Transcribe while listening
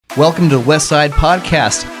Welcome to the West Side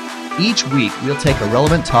Podcast. Each week, we'll take a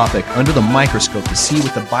relevant topic under the microscope to see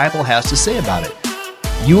what the Bible has to say about it.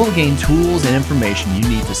 You will gain tools and information you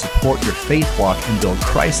need to support your faith walk and build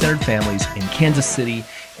Christ-centered families in Kansas City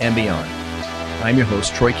and beyond. I'm your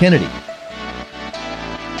host, Troy Kennedy.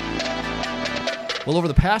 Well, over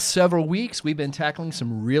the past several weeks, we've been tackling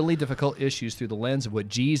some really difficult issues through the lens of what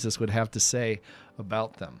Jesus would have to say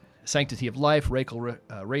about them. Sanctity of life,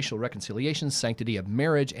 racial reconciliation, sanctity of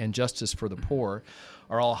marriage, and justice for the poor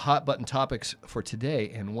are all hot-button topics for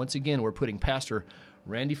today. And once again, we're putting Pastor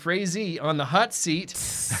Randy Frazee on the hot seat.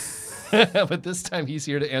 But this time he's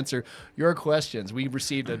here to answer your questions. We've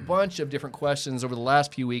received a bunch of different questions over the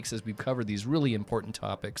last few weeks as we've covered these really important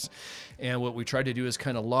topics. And what we tried to do is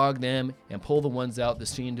kind of log them and pull the ones out that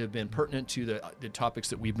seem to have been pertinent to the topics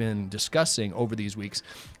that we've been discussing over these weeks.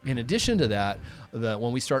 In addition to that,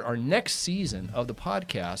 when we start our next season of the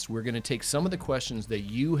podcast, we're going to take some of the questions that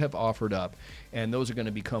you have offered up, and those are going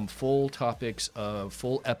to become full topics of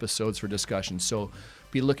full episodes for discussion. So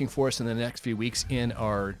be looking for us in the next few weeks in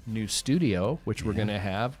our new studio, which we're going to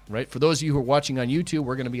have, right? For those of you who are watching on YouTube,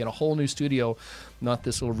 we're going to be in a whole new studio, not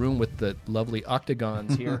this little room with the lovely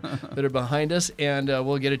octagons here that are behind us. And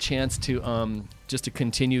we'll get a chance to just to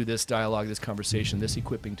continue this dialogue, this conversation, this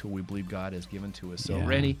equipping tool we believe God has given to us. So,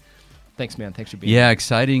 Randy, thanks, man. Thanks for being here. Yeah,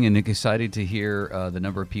 exciting, and excited to hear the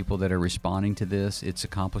number of people that are responding to this. It's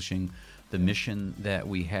accomplishing the mission that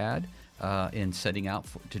we had in setting out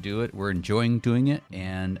to do it. We're enjoying doing it,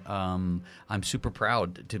 and I'm super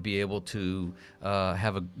proud to be able to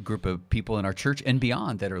have a group of people in our church and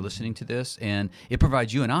beyond that are listening to this, and it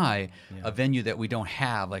provides you and I a venue that we don't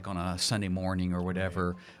have, like on a Sunday morning or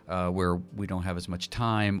whatever, where we don't have as much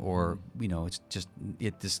time, or it's just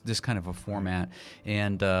this kind of a format.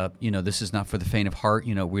 And this is not for the faint of heart.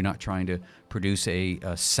 We're not trying to produce a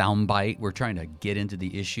soundbite. We're trying to get into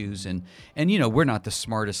the issues, and we're not the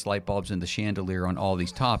smartest light bulbs in the chandelier on all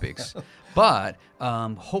these topics, but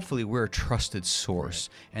hopefully we're a trusted source,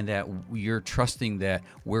 and that you're trusting that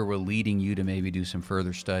where we're leading you to maybe do some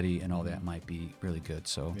further study and all that might be really good.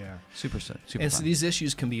 So super and so these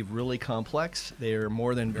issues can be really complex. They're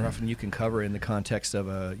more than often you can cover in the context of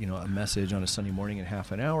a message on a Sunday morning in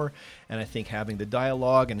half an hour. And I think having the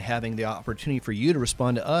dialogue and having the opportunity for you to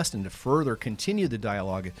respond to us and to further continue the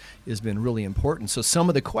dialogue has been really important. So some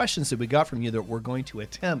of the questions that we got from you that we're going to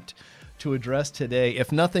attempt to address today,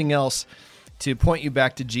 if nothing else, to point you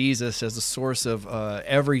back to Jesus as the source of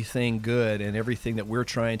everything good and everything that we're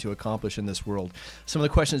trying to accomplish in this world. Some of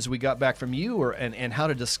the questions we got back from you and how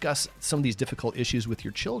to discuss some of these difficult issues with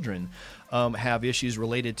your children have issues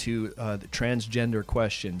related to the transgender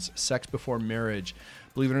questions, sex before marriage.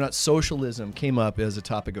 Believe it or not, socialism came up as a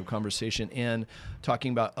topic of conversation, and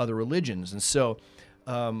talking about other religions. And so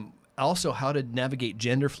also how to navigate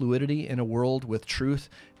gender fluidity in a world with truth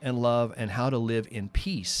and love, and how to live in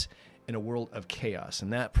peace in a world of chaos.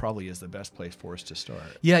 And that probably is the best place for us to start.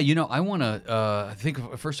 Yeah, I want to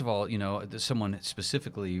think, first of all, someone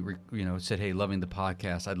specifically, said, hey, loving the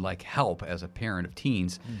podcast, I'd like help as a parent of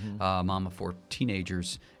teens, mom of 4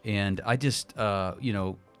 teenagers. And I just,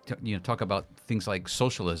 talk about things like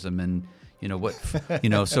socialism and,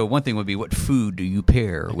 so one thing would be, what food do you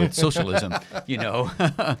pair with socialism?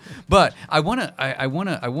 But I want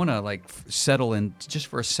to like settle in just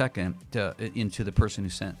for a second into the person who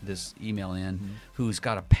sent this email in, who's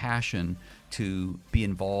got a passion to be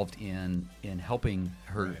involved in helping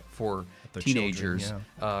her for teenagers,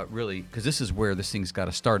 really, because this is where this thing's got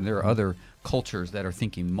to start. And there are other cultures that are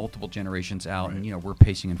thinking multiple generations out, and we're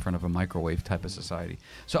pacing in front of a microwave type of society.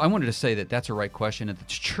 So I wanted to say that that's a right question, and the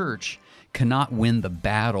church cannot win the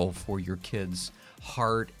battle for your kids'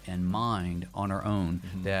 heart and mind on our own,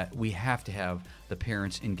 that we have to have the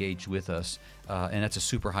parents engaged with us, and that's a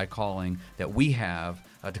super high calling that we have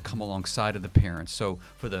to come alongside of the parents. So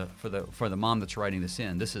for the mom that's writing this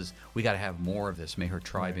in, we got to have more of this. May her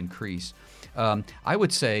tribe increase. I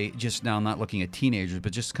would say, just now, I'm not looking at teenagers,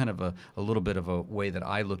 but just kind of a little bit of a way that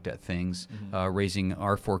I looked at things, raising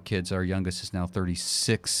our 4 kids. Our youngest is now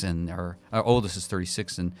 36, and our oldest is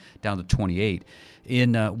 36 and down to 28.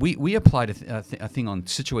 We applied a thing on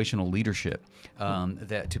situational leadership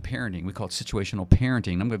that to parenting. We call it situational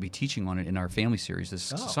parenting. I'm going to be teaching on it in our family series this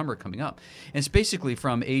summer coming up. And it's basically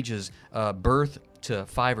from ages birth to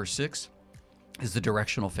 5 or 6. is the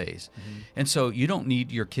directional phase. And so you don't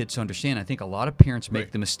need your kids to understand. I think a lot of parents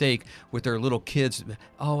make the mistake with their little kids.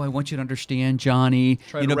 Oh, I want you to understand, Johnny.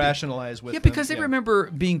 Try to rationalize with them. Because they remember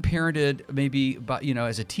being parented maybe by,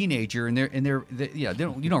 as a teenager, and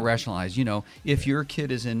you don't rationalize. If your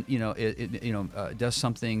kid is in, does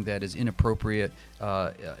something that is inappropriate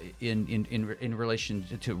in relation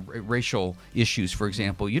to racial issues, for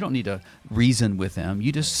example, you don't need to reason with them.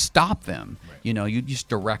 You just stop them. You just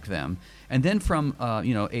direct them. And then from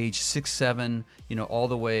age 6, 7, all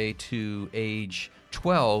the way to age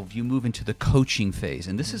 12, you move into the coaching phase.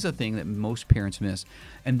 And this is a thing that most parents miss.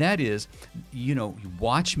 And that is, you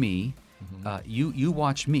watch me, you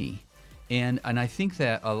watch me. And I think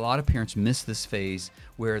that a lot of parents miss this phase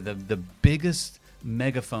where the biggest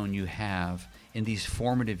megaphone you have in these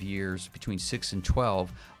formative years between 6 and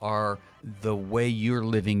 12 are the way you're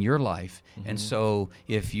living your life. And so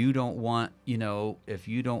if you don't want,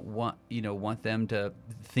 want them to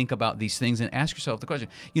think about these things, and ask yourself the question,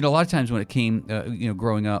 a lot of times when it came,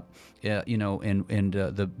 growing up, and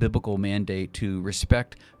the biblical mandate to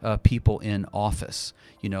respect people in office,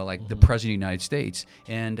 like the President of the United States,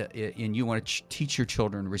 and you want to teach your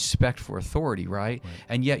children respect for authority, right?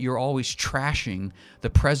 And yet you're always trashing the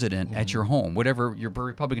president at your home, whatever your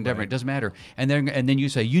Republican Democrat, it doesn't matter. And then you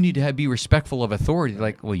say you need to be respectful of authority.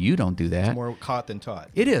 Like, well, you don't do that. It's more caught than taught.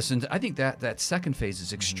 It is, and I think that second phase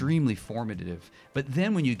is extremely formative. But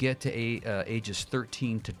then when you get to ages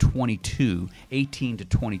 13 to 22, 18 to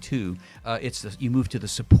 22, you move to the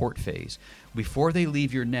support phase. Before they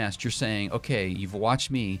leave your nest, you're saying, okay, you've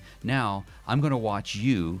watched me. Now I'm going to watch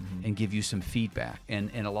you and give you some feedback.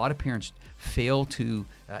 And a lot of parents fail to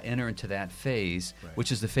enter into that phase,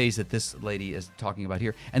 which is the phase that this lady is talking about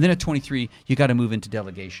here. And then at 23, you got to move into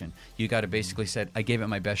delegation. You got to basically say, I gave it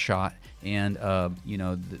my best shot, and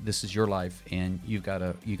this is your life, and you got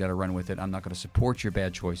to run with it. I'm not going to support your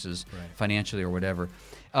bad choices financially or whatever.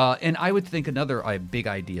 And I would think another big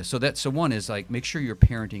idea. So one is like, make sure you're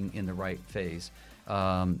parenting in the right phase.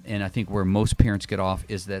 And I think where most parents get off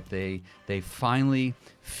is that they finally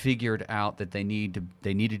figured out that they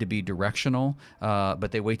needed to be directional,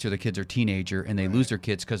 but they wait till their kids are teenager, and they lose their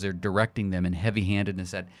kids because they're directing them in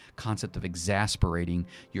heavy-handedness. That concept of exasperating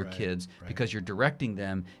your kids, because you're directing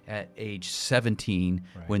them at age 17,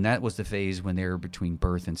 when that was the phase when they were between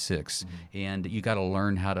birth and 6, and you got to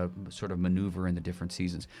learn how to sort of maneuver in the different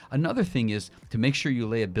seasons. Another thing is to make sure you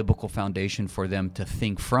lay a biblical foundation for them to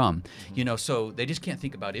think from. So they just can't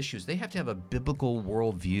think about issues. They have to have a biblical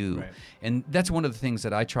worldview, and that's one of the things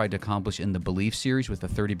that I tried to accomplish in the Belief series with the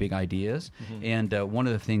 30 Big Ideas. And one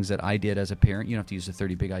of the things that I did as a parent, you don't have to use the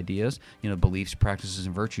 30 Big Ideas, beliefs, practices,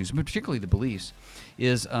 and virtues, but particularly the beliefs,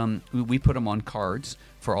 is we put them on cards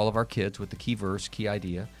for all of our kids with the key verse, key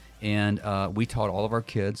idea. And we taught all of our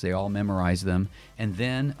kids. They all memorized them. And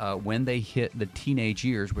then when they hit the teenage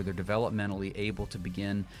years where they're developmentally able to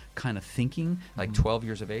begin kind of thinking, like 12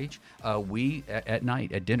 years of age, we, at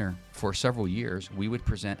night, at dinner, for several years, we would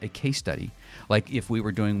present a case study. Like if we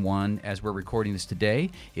were doing one, as we're recording this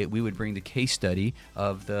today, we would bring the case study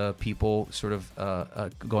of the people sort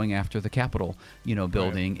of going after the Capitol,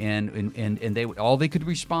 building. And they all they could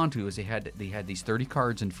respond to is they had these 30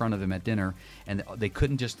 cards in front of them at dinner, and they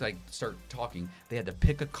couldn't just start talking. They had to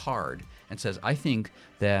pick a card and says, I think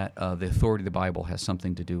that the authority of the Bible has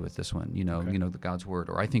something to do with this one, the God's word,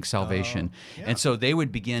 or I think salvation. And so they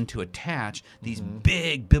would begin to attach these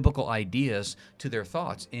big biblical ideas to their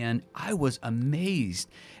thoughts. And I was amazed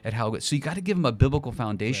at how good. So you got to give them a biblical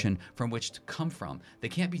foundation from which to come from. They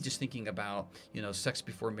can't be just thinking about, sex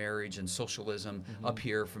before marriage and socialism up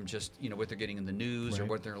here from just, what they're getting in the news or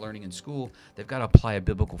what they're learning in school. They've got to apply a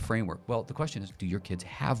biblical framework. Well, the question is, do your kids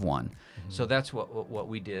have one? So that's what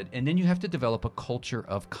we did. And then you have to develop a culture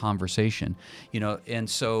of conversation, and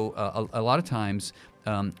so a lot of times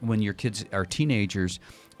when your kids are teenagers,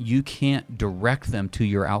 you can't direct them to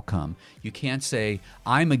your outcome. You can't say,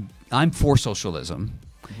 I'm for socialism,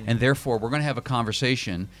 and therefore we're going to have a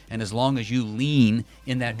conversation, and as long as you lean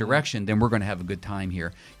in that direction, then we're going to have a good time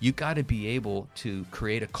here. You got to be able to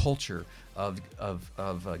create a culture of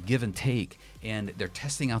give and take, and they're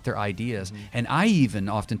testing out their ideas. And I even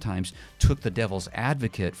oftentimes took the devil's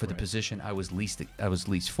advocate for the position I was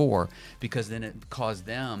least for, because then it caused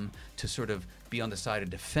them to sort of be on the side of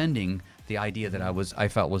defending the idea that I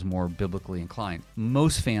felt was more biblically inclined.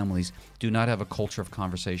 Most families do not have a culture of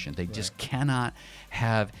conversation. They just cannot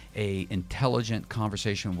have a intelligent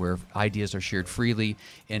conversation where ideas are shared freely,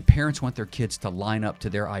 and parents want their kids to line up to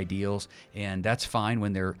their ideals, and that's fine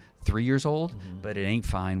when they're 3 years old, but it ain't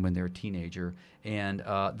fine when they're a teenager. And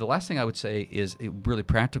the last thing I would say is really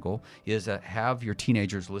practical is have your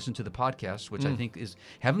teenagers listen to the podcast, which I think is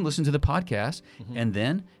have them listen to the podcast and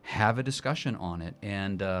then have a discussion on it.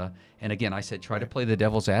 And again, I said try to play the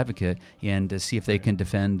devil's advocate and to see if they can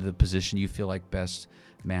defend the position you feel like best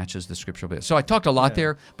matches the scriptural bit. So I talked a lot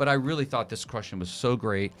there, but I really thought this question was so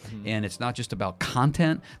great. And it's not just about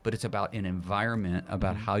content, but it's about an environment,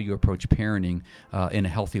 about how you approach parenting in a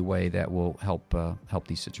healthy way that will help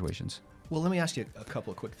these situations. Well, let me ask you a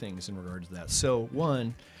couple of quick things in regard to that. So,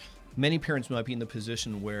 one, many parents might be in the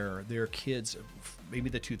position where their kids, maybe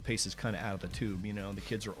the toothpaste is kind of out of the tube. You know, the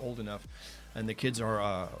kids are old enough, and the kids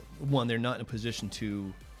are, one, they're not in a position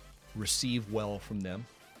to receive well from them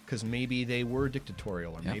because maybe they were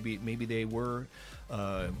dictatorial, or maybe they were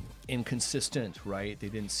inconsistent, right? They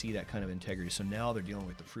didn't see that kind of integrity. So now they're dealing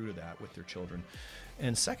with the fruit of that with their children.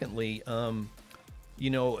 And secondly, you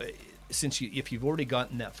know, if you've already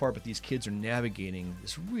gotten that far, but these kids are navigating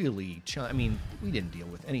this really, I mean, we didn't deal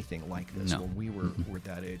with anything like this when we were at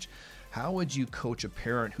that age. How would you coach a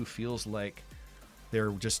parent who feels like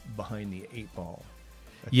they're just behind the 8 ball?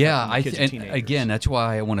 Yeah, and again, that's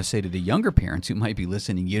why I want to say to the younger parents who might be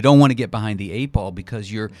listening, you don't want to get behind the 8 ball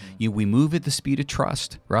because we move at the speed of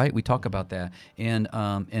trust, right? We talk about that,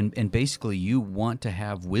 and basically you want to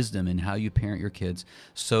have wisdom in how you parent your kids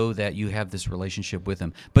so that you have this relationship with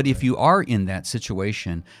them. But if you are in that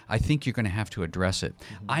situation, I think you're going to have to address it.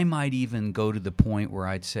 I might even go to the point where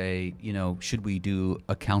I'd say, you know, should we do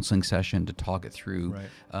a counseling session to talk it through,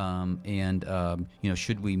 and you know,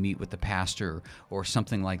 should we meet with the pastor or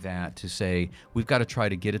something like that to say we've got to try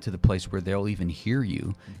to get it to the place where they'll even hear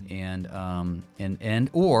you, and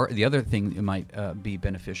or the other thing that might be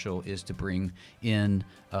beneficial is to bring in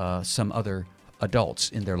some other adults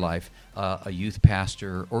in their life, a youth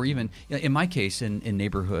pastor, or even in my case in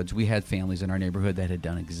neighborhoods, we had families in our neighborhood that had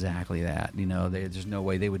done exactly that. You know, there's no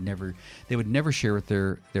way they would never share with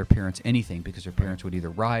their parents anything because their parents would either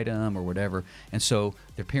ride them or whatever, and so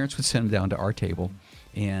their parents would send them down to our table.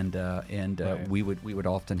 And we would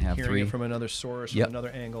often have hearing three it from another source, from another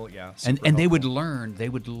angle, and they would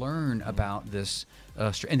learn about this,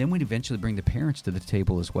 and then we'd eventually bring the parents to the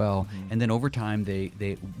table as well, and then over time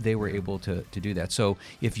they were able to do that. So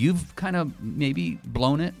if you've kind of maybe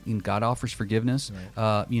blown it, and God offers forgiveness,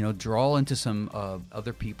 you know, draw into some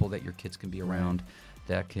other people that your kids can be around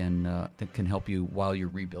that can help you while you're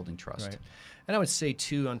rebuilding trust. Right. And I would say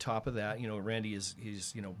too, on top of that, you know, Randy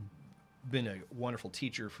he's you know, been a wonderful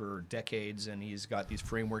teacher for decades, and he's got these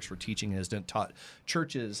frameworks for teaching and has taught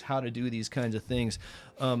churches how to do these kinds of things.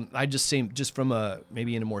 I just say, just from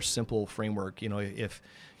maybe in a more simple framework, you know, if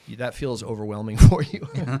that feels overwhelming for you,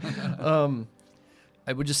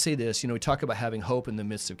 I would just say this, you know, we talk about having hope in the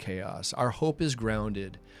midst of chaos. Our hope is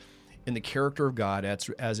grounded in the character of God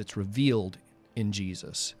as it's revealed in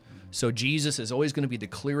Jesus. So Jesus is always going to be the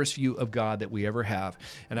clearest view of God that we ever have.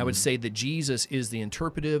 And I would say that Jesus is the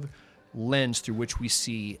interpretive lens through which we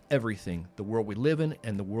see everything, the world we live in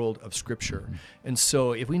and the world of Scripture. And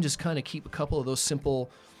so if we can just kind of keep a couple of those simple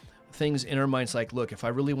things in our minds, like, look, if I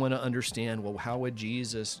really want to understand, well, how would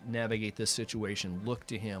Jesus navigate this situation? Look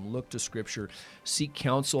to him, look to Scripture, seek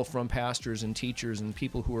counsel from pastors and teachers and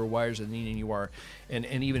people who are wiser than you are, and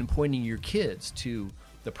even pointing your kids to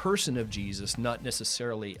the person of Jesus, not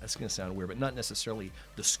necessarily, it's going to sound weird, but not necessarily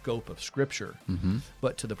the scope of Scripture,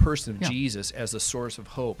 but to the person of Jesus as the source of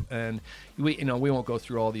hope. And we won't go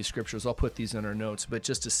through all these scriptures. I'll put these in our notes, but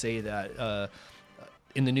just to say that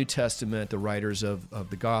in the New Testament, the writers of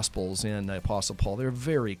the Gospels and the Apostle Paul, they're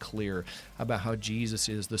very clear about how Jesus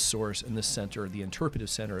is the source and the center, the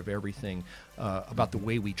interpretive center of everything, about the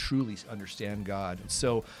way we truly understand God. And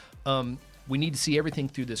so we need to see everything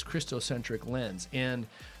through this Christocentric lens. And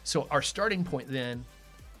so our starting point then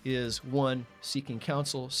is, one, seeking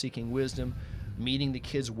counsel, seeking wisdom, meeting the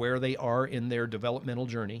kids where they are in their developmental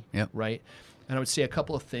journey, right? And I would say a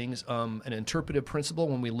couple of things. An interpretive principle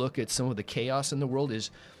when we look at some of the chaos in the world is,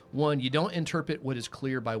 one, you don't interpret what is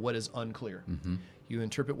clear by what is unclear. You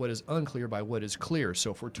interpret what is unclear by what is clear.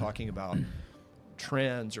 So if we're talking about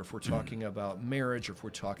trans, or if we're talking about marriage, or if we're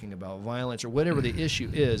talking about violence, or whatever the issue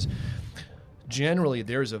is, generally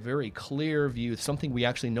there's a very clear view, something we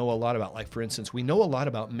actually know a lot about. Like, for instance, we know a lot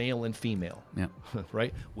about male and female,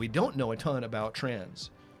 right? We don't know a ton about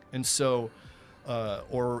trans. And so,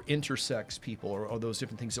 or intersex people, or those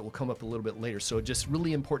different things that will come up a little bit later. So just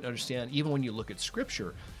really important to understand, even when you look at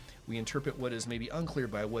Scripture, we interpret what is maybe unclear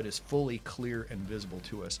by what is fully clear and visible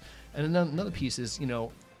to us. And another piece is, you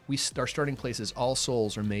know, our starting place is all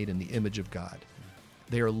souls are made in the image of God.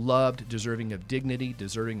 They are loved, deserving of dignity,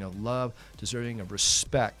 deserving of love, deserving of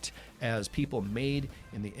respect as people made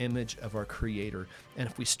in the image of our Creator. And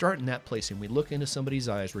if we start in that place and we look into somebody's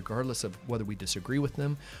eyes, regardless of whether we disagree with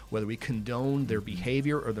them, whether we condone their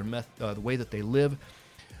behavior or the way that they live,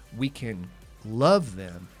 we can love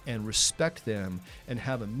them and respect them and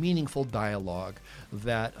have a meaningful dialogue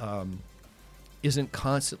that isn't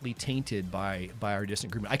constantly tainted by our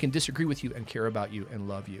disagreement. I can disagree with you and care about you and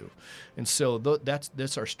love you. And so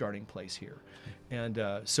that's our starting place here. And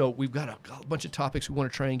so we've got a bunch of topics we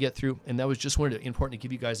want to try and get through, and that was just important to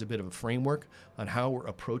give you guys a bit of a framework on how we're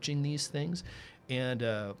approaching these things. And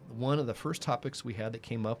one of the first topics we had that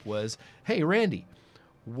came up was, hey, Randy,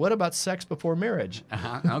 what about sex before marriage?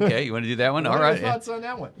 Okay, you want to do that one? What All are right. your thoughts on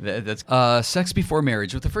that one? That's sex before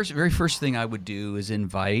marriage. Well, the very first thing I would do is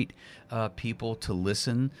invite people to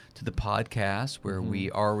listen to the podcast where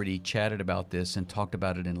we already chatted about this and talked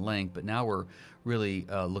about it in length. But now we're really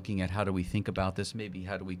looking at how do we think about this, maybe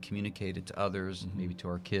how do we communicate it to others, maybe to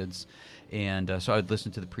our kids. And so I would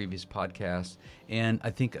listen to the previous podcast. And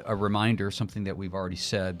I think a reminder, something that we've already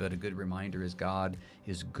said, but a good reminder is God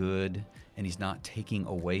is good, and He's not taking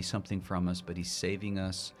away something from us, but He's saving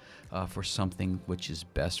us for something which is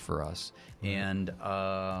best for us. And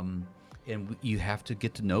you have to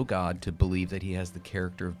get to know God to believe that He has the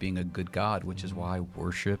character of being a good God, which is why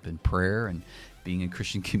worship and prayer and being in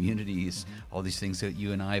Christian communities, all these things that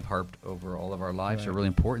you and I have harped over all of our lives are really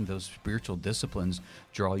important. Those spiritual disciplines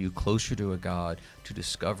draw you closer to a God, to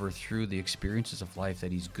discover through the experiences of life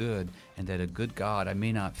that He's good, and that a good God, I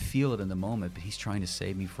may not feel it in the moment, but He's trying to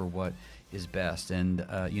save me for what is best. And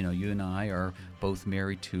you and I are both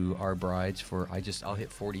married to our brides for I'll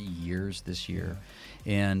hit 40 years this year.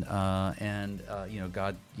 And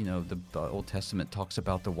God, the Old Testament talks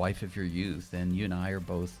about the wife of your youth, and you and I are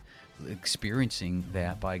both experiencing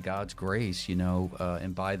that by God's grace,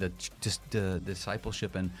 and by the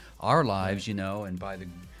discipleship in our lives, and by the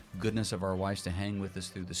goodness of our wives to hang with us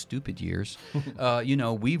through the stupid years.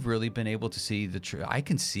 We've really been able to see I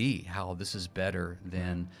can see how this is better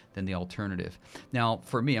than the alternative. Now,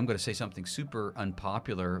 for me, I'm going to say something super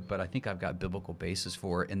unpopular, but I think I've got biblical basis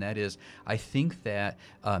for it, and that is, I think that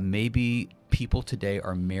maybe people today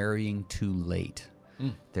are marrying too late.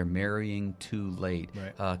 They're marrying too late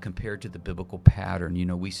compared to the biblical pattern.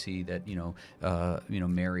 We see that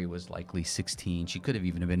Mary was likely 16. She could have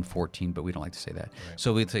even been 14, but we don't like to say that. Right.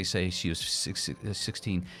 So we'd say she was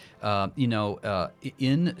 16.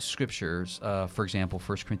 In scriptures, for example,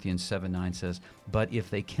 1 Corinthians 7:9 says, "But if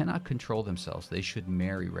they cannot control themselves, they should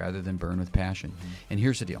marry rather than burn with passion." And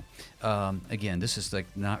here's the deal. Again, this is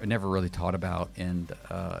never really taught about, and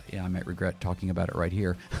I might regret talking about it right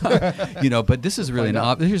here. But this is really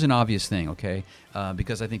here's an obvious thing, okay?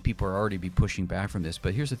 Because I think people are already be pushing back from this.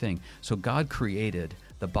 But here's the thing. So God created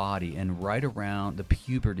the body, and right around the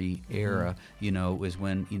puberty era, is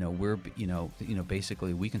when we're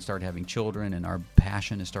basically we can start having children, and our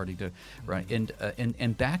passion is starting to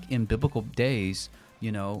and back in biblical days,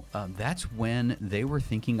 that's when they were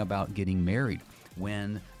thinking about getting married,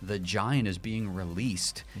 when the giant is being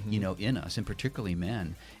released, in us, and particularly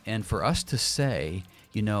men. And for us to say,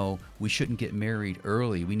 we shouldn't get married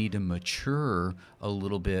early, we need to mature a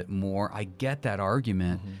little bit more. I get that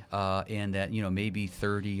argument, and that, maybe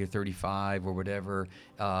 30 or 35 or whatever.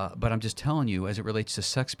 But I'm just telling you, as it relates to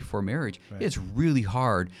sex before marriage, it's really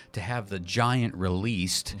hard to have the giant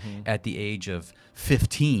released at the age of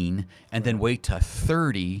 15 and then wait to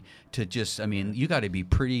 30 to just, you got to be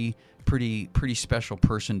pretty special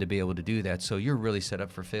person to be able to do that. So you're really set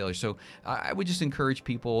up for failure. So I would just encourage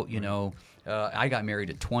people, I got married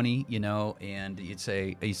at 20, and you'd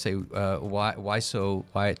say, why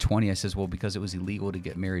at 20? I says, well, because it was illegal to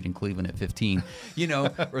get married in Cleveland at 15.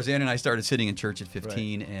 Roseanne and I started sitting in church at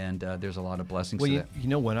 15, and there's a lot of blessings to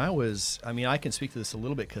that. When I was, I can speak to this a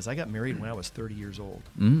little bit because I got married when I was 30 years old.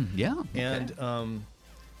 Yeah. Okay. And I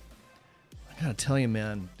gotta tell you,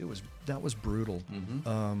 man, that was brutal.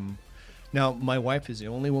 Now, my wife is the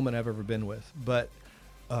only woman I've ever been with, but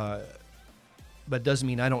doesn't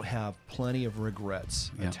mean I don't have plenty of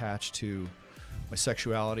regrets attached to my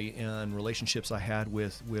sexuality and relationships I had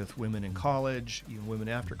with women in college, even women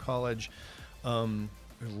after college.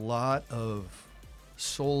 There's a lot of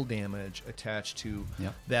soul damage attached to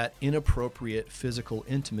that inappropriate physical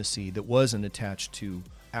intimacy that wasn't attached to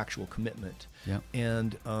actual commitment.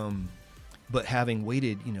 And but having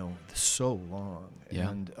waited, so long,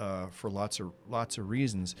 and for lots of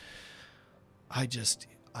reasons,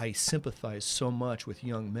 I sympathize so much with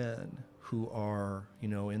young men who are,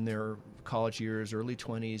 in their college years, early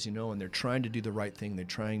 20s, and they're trying to do the right thing. They're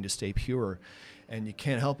trying to stay pure. And you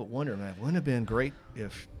can't help but wonder, man, wouldn't it have been great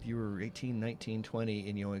if you were 18, 19, 20,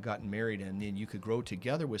 and had gotten married, and then you could grow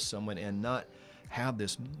together with someone and not have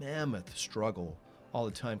this mammoth struggle all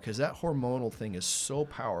the time, because that hormonal thing is so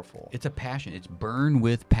powerful. It's a passion. It's burn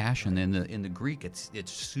with passion. In the Greek, it's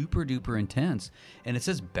super duper intense, and it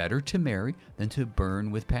says better to marry than to burn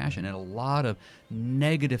with passion. And a lot of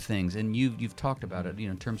negative things, and you've talked about it,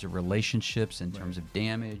 in terms of relationships, in terms of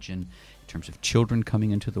damage, and in terms of children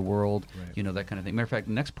coming into the world, that kind of thing. Matter of fact,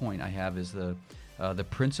 the next point I have is the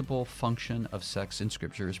principal function of sex in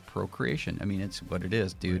Scripture is procreation. I mean, it's what it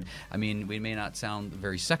is, dude. Right. I mean, we may not sound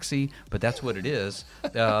very sexy, but that's what it is.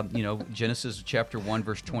 Genesis chapter 1,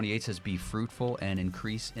 verse 28 says, "Be fruitful and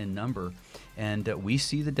increase in number." And we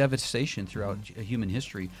see the devastation throughout human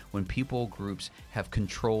history when people groups have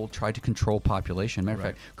tried to control population. Matter of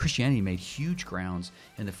fact, Christianity made huge grounds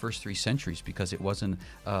in the first 3 centuries because it wasn't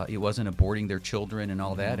aborting their children and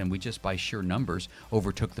all that, and we just by sheer numbers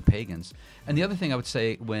overtook the pagans. And the other thing I would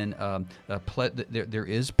say, when there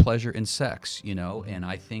is pleasure in sex, and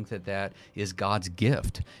I think that is God's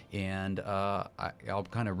gift. And I'll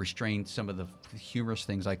kind of restrain some of the humorous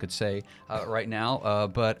things I could say right now,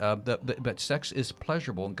 but sex is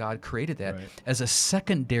pleasurable, and God created that as a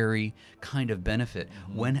secondary kind of benefit.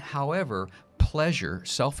 When, however,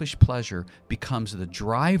 selfish pleasure becomes the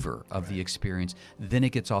driver of the experience, then it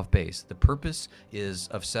gets off base. The purpose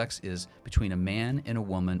of sex is between a man and a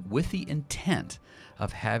woman with the intent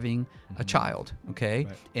of having a child, okay?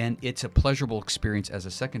 Right. And it's a pleasurable experience as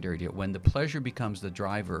a secondary deal. When the pleasure becomes the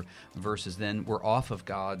driver, versus then we're off of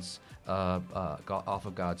God's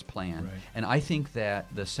plan. Right. And I think that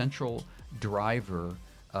the central driver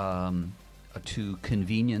to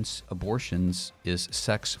convenience abortions is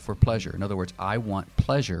sex for pleasure. In other words, I want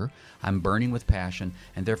pleasure, I'm burning with passion,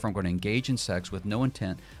 and therefore I'm going to engage in sex with no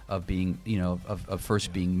intent of being, of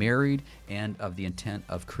first being married, and of the intent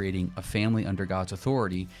of creating a family under God's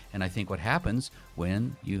authority. And I think what happens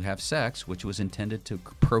when you have sex, which was intended to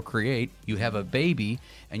procreate, you have a baby,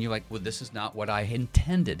 and you're like, well, this is not what I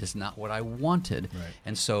intended. It's not what I wanted. Right.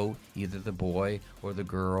 And so either the boy or the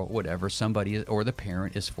girl, whatever, somebody or the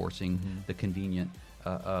parent is forcing the convenient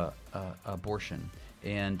abortion.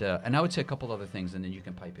 And I would say a couple other things, and then you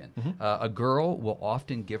can pipe in. A girl will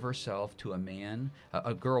often give herself to a man.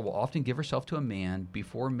 A girl will often give herself to a man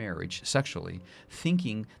before marriage, sexually,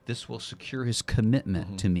 thinking this will secure his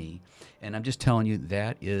commitment to me. And I'm just telling you,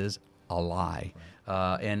 that is a lie.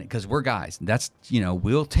 And because we're guys, that's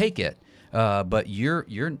we'll take it. But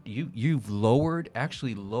you've lowered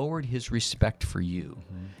his respect for you.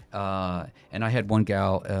 And I had one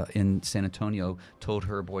gal in San Antonio told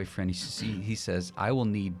her boyfriend, he says, I will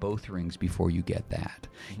need both rings before you get that.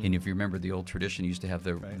 And if you remember the old tradition, you used to have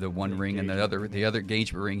the one ring and the other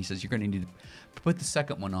engagement ring. He says, you're going to need to put the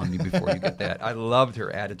second one on me before you get that. I loved her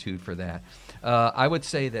attitude for that. I would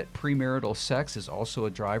say that premarital sex is also a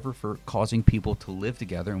driver for causing people to live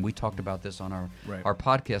together, and we talked about this on our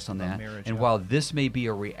podcast on that. Marriage, and while this may be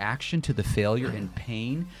a reaction to the failure and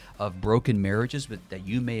pain of broken marriages that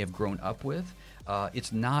you may have grown up with,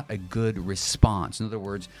 it's not a good response. In other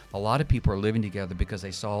words, a lot of people are living together because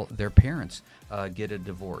they saw their parents get a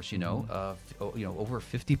divorce. Over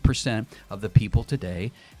 50% of the people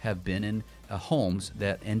today have been in homes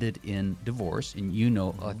that ended in divorce, and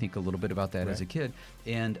I think a little bit about that as a kid,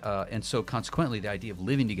 and so consequently, the idea of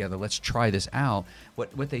living together, let's try this out.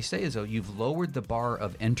 What they say is, though, you've lowered the bar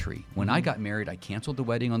of entry. When I got married, I canceled the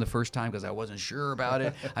wedding on the first time because I wasn't sure about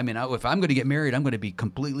it. I mean, if I'm going to get married, I'm going to be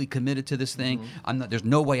completely committed to this thing. There's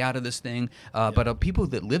no way out of this thing. But people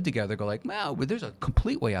that live together go like, wow, there's a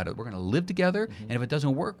complete way out of it. We're going to live together, and if it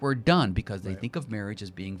doesn't work, we're done, because they think of marriage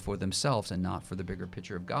as being for themselves and not for the bigger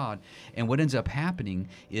picture of God. And what ends up happening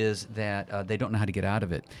is that they don't know how to get out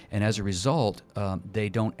of it, and as a result, they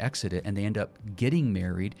don't exit it, and they end up getting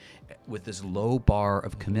married with this low bar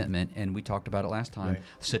of commitment. And we talked about it last time.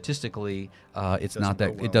 Statistically,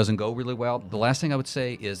 it doesn't go really well. The last thing I would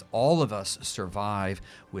say is all of us survive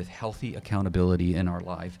with healthy accountability in our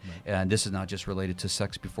life, and this is not just related to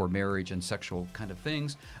sex before marriage and sexual kind of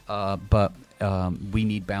things, but we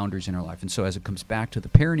need boundaries in our life. And so as it comes back to the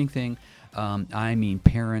parenting thing, I mean,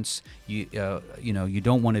 parents, you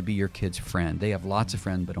don't want to be your kid's friend. They have lots of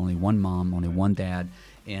friends, but only one mom, only one dad,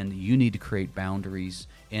 and you need to create boundaries.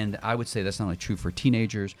 And I would say that's not only true for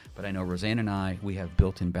teenagers, but I know Roseanne and I, we have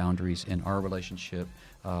built-in boundaries in our relationship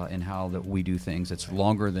and how that we do things. It's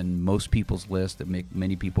longer than most people's list that make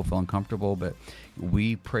many people feel uncomfortable, but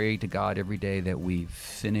we pray to God every day that we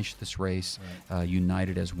finish this race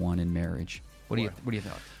united as one in marriage. What do you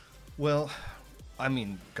think? Well, I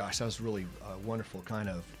mean, gosh, that was really wonderful kind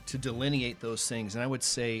of to delineate those things. And I would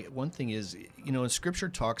say one thing is, in Scripture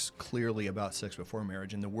talks clearly about sex before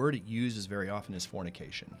marriage, and the word it uses very often is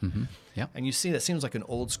fornication. Mm-hmm. Yeah. And you see that seems like an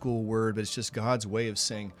old school word, but it's just God's way of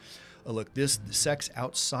saying, look, this sex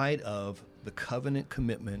outside of the covenant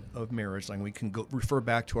commitment of marriage, like we can refer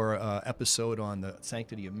back to our episode on the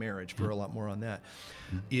sanctity of marriage for a lot more on that,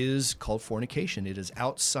 is called fornication. It is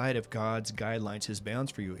outside of God's guidelines, his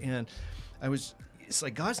bounds for you. And it's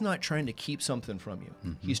like God's not trying to keep something from you.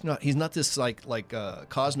 Mm-hmm. He's not this like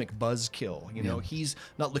cosmic buzzkill. He's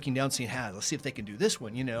not looking down saying, let's see if they can do this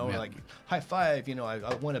one, like high five,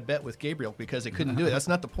 I won a bet with Gabriel because they couldn't do it. That's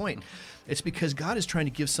not the point. It's because God is trying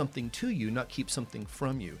to give something to you, not keep something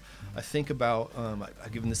from you. I think about,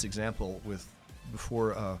 I've given this example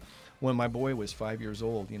before when my boy was 5 years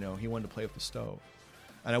old, he wanted to play with the stove.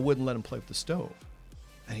 And I wouldn't let him play with the stove.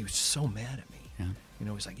 And he was so mad at me. Yeah.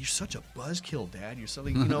 He's like, you're such a buzzkill, Dad. You're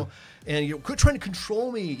something, and you're trying to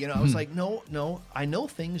control me. I was like, no, I know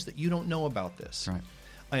things that you don't know about this. Right.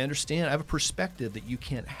 I understand. I have a perspective that you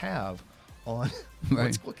can't have on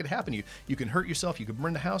what can happen to you. You can hurt yourself. You can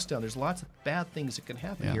burn the house down. There's lots of bad things that can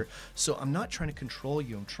happen here. So I'm not trying to control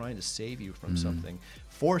you. I'm trying to save you from something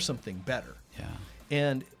for something better. Yeah.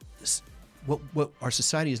 And what our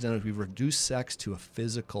society has done is we've reduced sex to a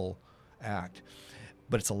physical act,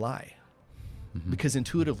 but it's a lie. Mm-hmm. Because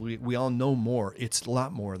intuitively, we all know more. It's a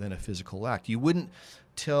lot more than a physical act. You wouldn't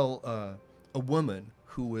tell a woman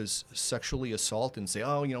who was sexually assaulted and say,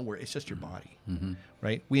 it's just your body,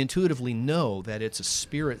 right? We intuitively know that it's a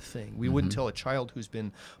spirit thing. We wouldn't tell a child who's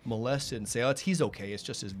been molested and say, he's okay, it's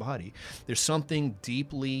just his body. There's something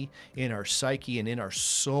deeply in our psyche and in our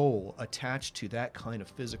soul attached to that kind of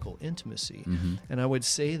physical intimacy. Mm-hmm. And I would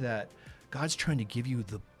say that God's trying to give you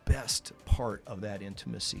the best part of that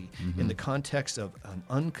intimacy in the context of an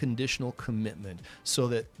unconditional commitment, so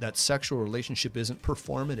that sexual relationship isn't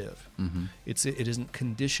performative. It isn't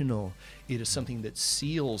conditional. It is something that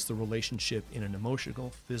seals the relationship in an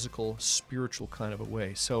emotional, physical, spiritual kind of a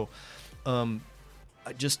way. So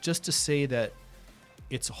just to say that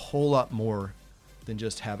it's a whole lot more than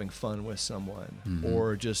just having fun with someone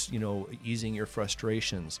or just, easing your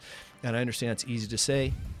frustrations. And I understand it's easy to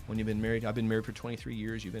say when you've been married. I've been married for 23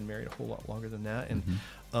 years. You've been married a whole lot longer than that.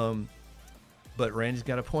 And but Randy's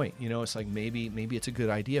got a point. It's like maybe it's a good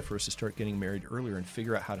idea for us to start getting married earlier and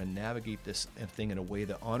figure out how to navigate this thing in a way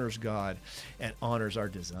that honors God and honors our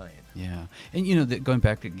design. Yeah. And, going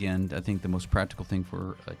back again, I think the most practical thing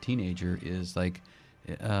for a teenager is like,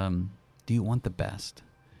 do you want the best?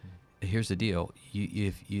 Here's the deal.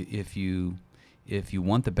 If you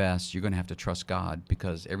want the best, you're going to have to trust God,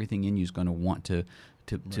 because everything in you is going to want to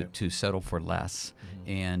settle for less.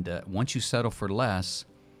 And once you settle for less,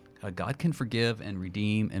 God can forgive and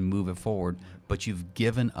redeem and move it forward, but you've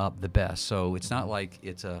given up the best. So it's not like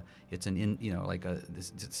it's a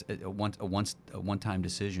one-time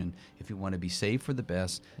decision. If you want to be saved for the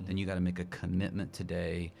best, then you got to make a commitment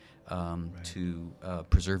today to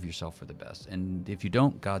preserve yourself for the best. And if you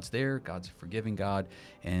don't, God's there. God's a forgiving God,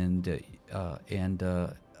 and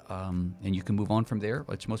you can move on from there,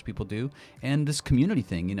 which most people do. And this community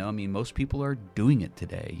thing, most people are doing it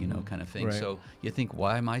today, kind of thing. Right. So you think,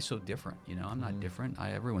 why am I so different? I'm not different.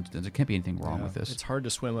 Everyone's doing. There can't be anything wrong with this. It's hard to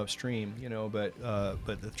swim upstream, but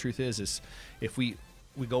the truth is if we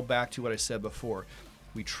go back to what I said before,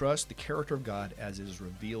 we trust the character of God as it is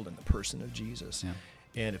revealed in the person of Jesus. Yeah.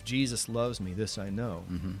 And if Jesus loves me, this I know,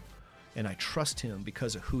 and I trust him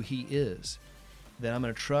because of who he is, then I'm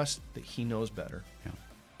going to trust that he knows better. Yeah.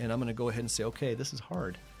 And I'm going to go ahead and say, okay, this is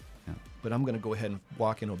hard, but I'm going to go ahead and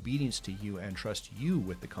walk in obedience to you and trust you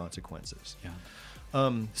with the consequences. Yeah.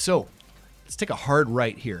 So let's take a hard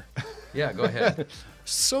right here. Yeah, go ahead.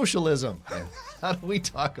 Socialism. Yeah. How do we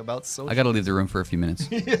talk about socialism? I got to leave the room for a few minutes.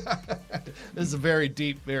 This is a very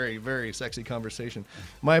deep, very, very sexy conversation.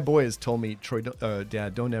 My boy has told me, Troy,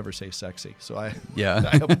 Dad, don't ever say sexy. So I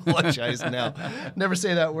apologize now. Never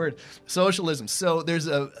say that word. Socialism. So there's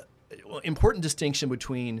a important distinction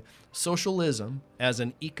between socialism as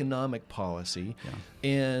an economic policy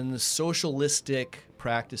and socialistic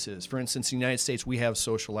practices. For instance, in the United States, we have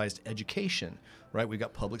socialized education, right? We've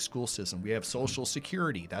got public school system. We have social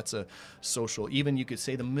security. That's a social, even you could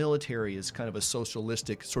say the military is kind of a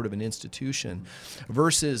socialistic sort of an institution,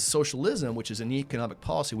 versus socialism, which is an economic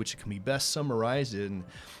policy, which can be best summarized in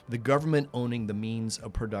the government owning the means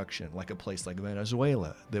of production, like a place like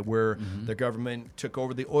Venezuela, that where the government took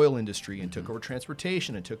over the oil industry and took over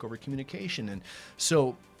transportation and took over communication. And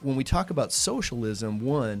so when we talk about socialism,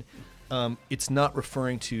 one, it's not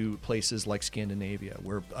referring to places like Scandinavia,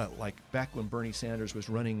 where like back when Bernie Sanders was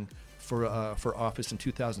running for office in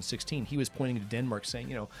 2016, he was pointing to Denmark saying,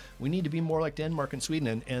 you know, we need to be more like Denmark and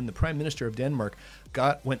Sweden. And the prime minister of Denmark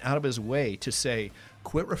went out of his way to say,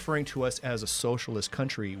 quit referring to us as a socialist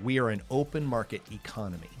country. We are an open market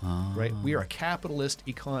economy, right? We are a capitalist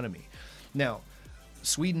economy. Now,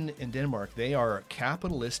 Sweden and Denmark, they are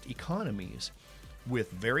capitalist economies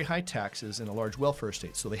with very high taxes and a large welfare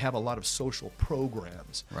state. So they have a lot of social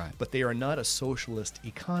programs, right, but they are not a socialist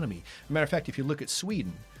economy. As a matter of fact, if you look at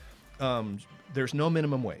Sweden, there's no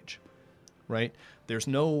minimum wage, right? There's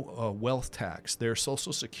no wealth tax. Their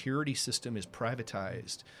social security system is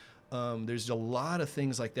privatized. There's a lot of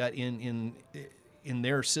things like that in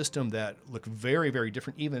their system that look very, very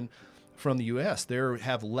different, even from the U.S. They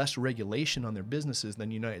have less regulation on their businesses than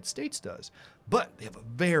the United States does, but they have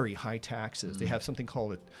very high taxes. They have something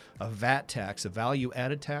called a VAT tax, a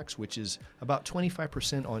value-added tax, which is about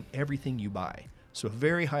 25% on everything you buy. So a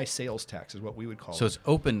very high sales tax is what we would call it. So it's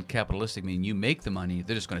open capitalistic, meaning you make the money,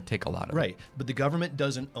 they're just going to take a lot of it. Right, but the government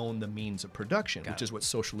doesn't own the means of production, which is what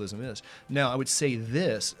socialism is. Now, I would say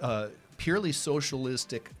this, purely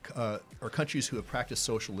socialistic, or countries who have practiced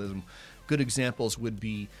socialism, good examples would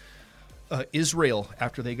be Israel,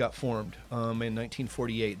 after they got formed in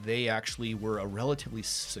 1948, they actually were a relatively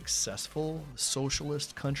successful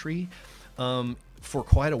socialist country. For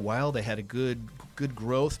quite a while, they had a good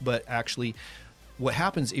growth, but actually what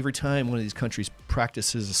happens every time one of these countries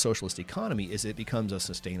practices a socialist economy is it becomes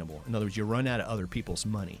unsustainable. In other words, you run out of other people's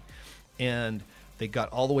money. And they got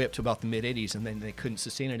all the way up to about the mid-'80s, and then they couldn't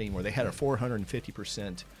sustain it anymore. They had a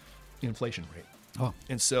 450% inflation rate. Oh.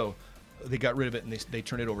 And so they got rid of it, and they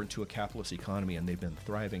turned it over into a capitalist economy, and they've been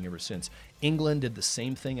thriving ever since. England did the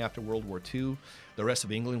same thing after World War II. The rest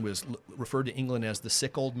of England was referred to England as the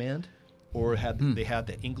sick old man, or they had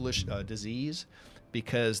the English disease,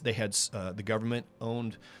 because they had the government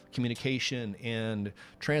owned communication and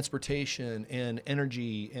transportation and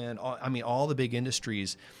energy and all the big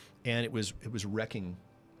industries, and it was wrecking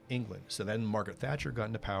England. So then Margaret Thatcher got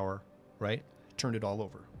into power, right? Turned it all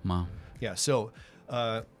over. Wow. Yeah. So.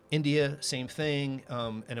 India, same thing,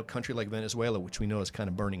 and a country like Venezuela, which we know is kind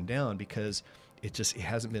of burning down because it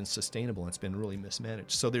hasn't been sustainable. It's been really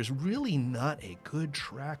mismanaged. So there's really not a good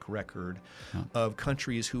track record of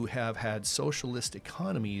countries who have had socialist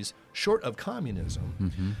economies, short of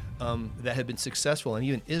communism, that have been successful. And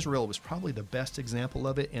even Israel was probably the best example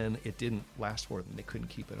of it, and it didn't last for them. They couldn't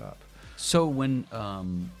keep it up. So when,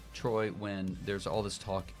 Troy, when there's all this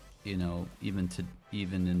talk, you know, even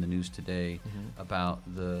in the news today about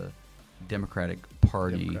the Democratic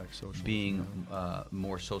Party being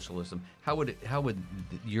more socialism, how would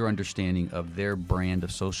your understanding of their brand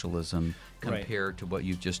of socialism compare to what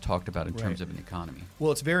you've just talked about in terms of an economy?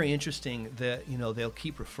 Well, it's very interesting that they'll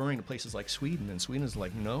keep referring to places like Sweden, and Sweden is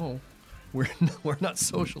like, no, we're not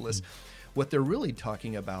socialist. What they're really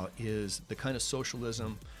talking about is the kind of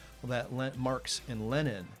socialism that Marx and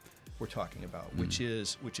Lenin we're talking about, which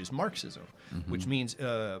is Marxism, which means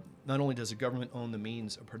not only does the government own the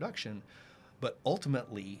means of production, but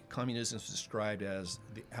ultimately communism is described as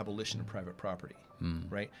the abolition of private property,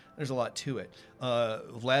 right? There's a lot to it.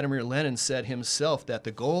 Vladimir Lenin said himself that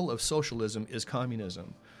the goal of socialism is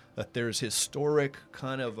communism, that there's historic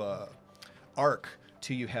kind of arc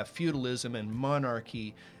to you have feudalism and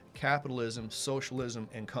monarchy, capitalism, socialism,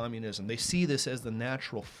 and communism. They see this as the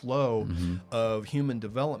natural flow of human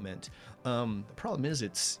development. The problem is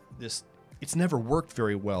it's never worked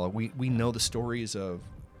very well. We know the stories of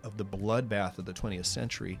the bloodbath of the 20th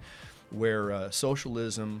century, where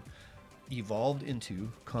socialism evolved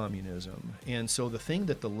into communism. And so the thing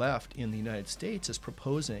that the left in the United States is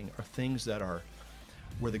proposing are things that are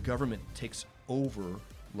where the government takes over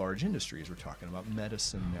large industries. We're talking about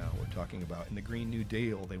medicine now. We're talking about in the Green New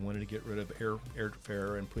Deal, they wanted to get rid of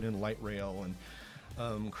airfare and put in light rail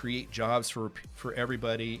and create jobs for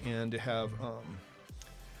everybody, and to have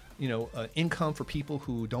income for people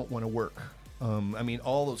who don't want to work.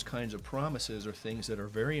 All those kinds of promises are things that are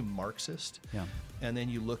very Marxist. Yeah. And then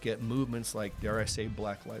you look at movements like, dare I say,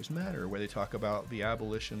 Black Lives Matter, where they talk about the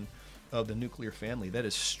abolition of the nuclear family, that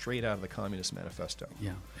is straight out of the Communist Manifesto.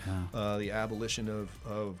 The abolition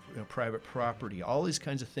of private property, all these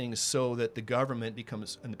kinds of things, so that the government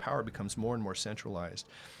becomes, and the power becomes more and more centralized.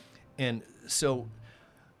 And so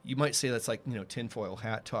you might say that's like, tinfoil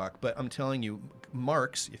hat talk, but I'm telling you,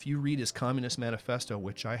 Marx, if you read his Communist Manifesto,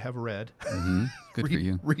 which I have read Good for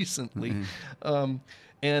you. recently,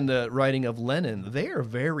 and the writing of Lenin, they are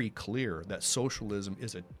very clear that socialism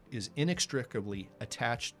is inextricably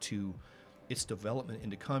attached to its development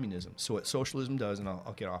into communism. So what socialism does, and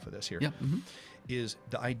I'll get off of this here, is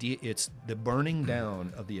the idea, it's the burning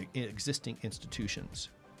down of the existing institutions,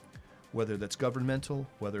 whether that's governmental,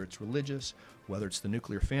 whether it's religious, whether it's the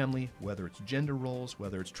nuclear family, whether it's gender roles,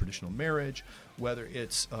 whether it's traditional marriage, whether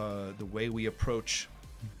it's the way we approach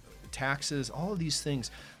taxes, all of these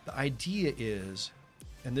things. The idea is,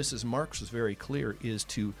 and this is Marx was very clear, is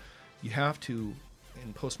you have to,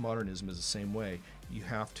 and postmodernism is the same way, you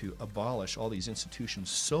have to abolish all these institutions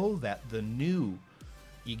so that the new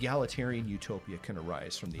egalitarian utopia can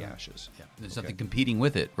arise from the ashes. There's nothing competing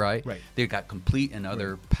with it, right? They've got complete and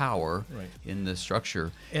utter power in the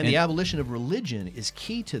structure. And the abolition of religion is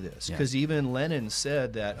key to this, because even Lenin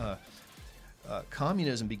said that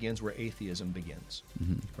communism begins where atheism begins,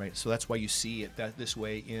 right? So that's why you see it this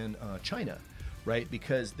way in China, right?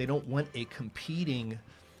 Because they don't want a competing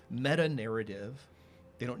meta-narrative.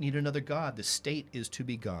 They don't need another God. The state is to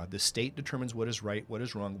be God. The state determines what is right, what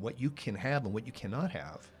is wrong, what you can have and what you cannot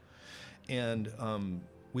have. And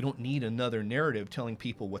we don't need another narrative telling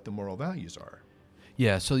people what the moral values are.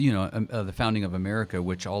 Yeah, so the founding of America,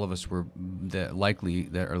 which all of us were that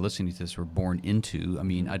are listening to this were born into. I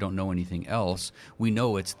mean, I don't know anything else. We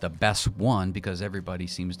know it's the best one because everybody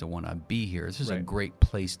seems to want to be here. This is a great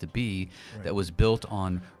place to be that was built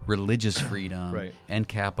on religious freedom and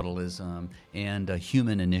capitalism and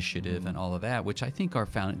human initiative and all of that, which I think are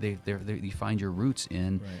found. You find your roots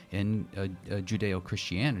in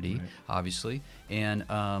Judeo-Christianity, obviously,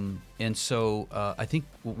 and so I think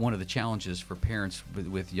one of the challenges for parents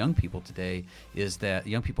with young people today is that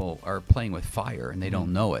young people are playing with fire and they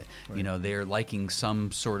don't know it. They're liking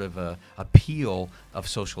some sort of a appeal of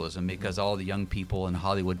socialism because all the young people and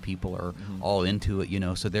Hollywood people are all into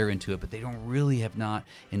it, so they're into it, but they don't really have not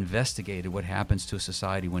investigated what happens to a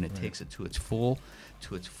society when it takes it to its full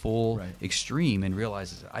extreme and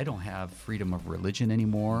realizes I don't have freedom of religion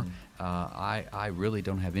anymore. I really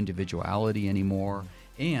don't have individuality anymore.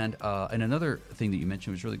 And another thing that you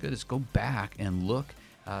mentioned was really good is go back and look,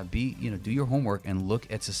 do your homework and look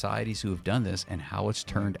at societies who have done this and how it's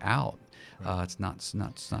turned out. It's not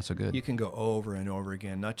so good. You can go over and over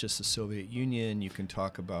again, not just the Soviet Union. You can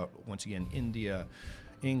talk about, once again, India,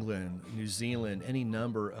 England, New Zealand, any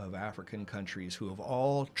number of African countries who have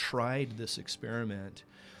all tried this experiment,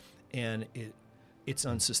 and it's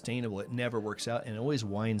unsustainable. It never works out, and it always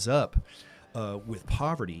winds up with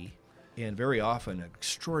poverty and very often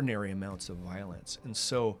extraordinary amounts of violence. And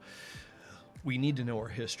so we need to know our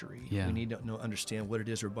history. We need to understand what it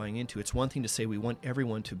is we're buying into. It's one thing to say we want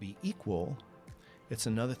everyone to be equal. It's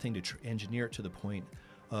another thing to engineer it to the point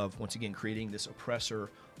of, once again, creating this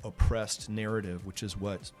oppressed narrative, which is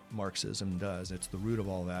what Marxism does. It's the root of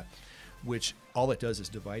all that, which all it does is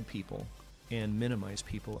divide people and minimize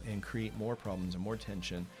people and create more problems and more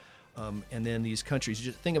tension. And then these countries,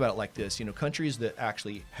 just think about it like this, countries that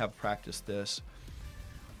actually have practiced this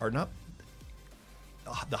are not,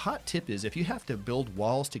 the hot tip is if you have to build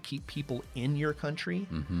walls to keep people in your country,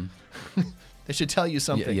 they should tell you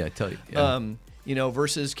something. Tell you.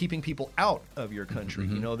 Versus keeping people out of your country.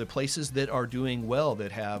 The places that are doing well,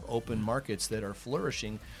 that have open markets, that are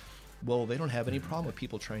flourishing, well, they don't have any problem with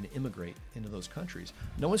people trying to immigrate into those countries.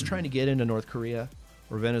 No one's trying to get into North Korea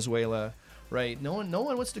or Venezuela, right? No one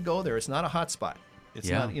wants to go there. It's not a hot spot. It's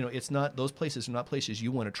not, it's not, those places are not places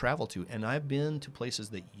you want to travel to. And I've been to places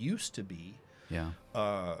that used to be,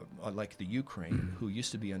 like the Ukraine, who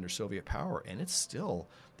used to be under Soviet power, and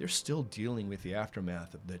they're still dealing with the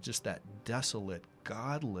aftermath of that desolate,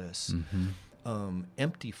 godless,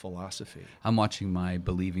 empty philosophy. I'm watching my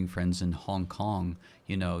believing friends in Hong Kong,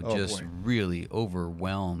 really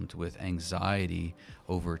overwhelmed with anxiety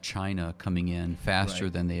over China coming in faster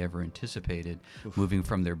than they ever anticipated, moving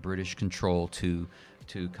from their British control to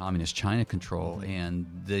communist China control, and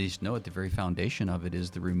they just know at the very foundation of it is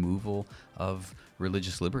the removal of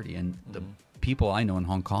religious liberty. And the people I know in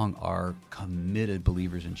Hong Kong are committed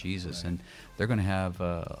believers in Jesus, and they're going to have,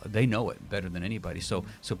 they know it better than anybody. So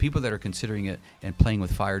people that are considering it and playing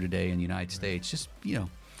with fire today in the United States, just,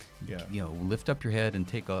 lift up your head and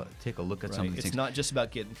take a look at some of these It's things. not just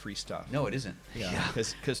about getting free stuff. No, it isn't.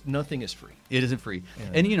 Because nothing is free. It isn't free.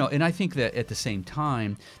 And and I think that at the same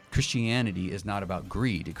time, Christianity is not about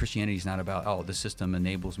greed. Christianity is not about, the system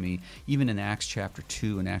enables me. Even in Acts chapter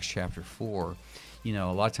 2 and Acts chapter 4, a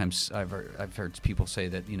lot of times I've heard people say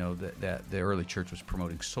that that the early church was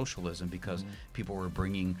promoting socialism because people were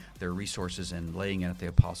bringing their resources and laying it at the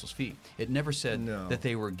apostles' feet. It never said that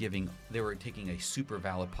they were taking a super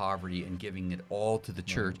valid poverty and giving it all to the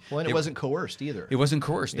church. Well, and it wasn't coerced either. It wasn't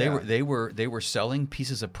coerced. They were selling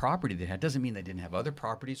pieces of property they had. Doesn't mean they didn't have other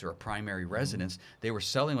properties or a primary residence. They were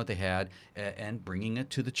selling what they had and bringing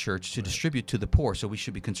it to the church to distribute to the poor. So we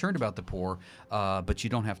should be concerned about the poor, but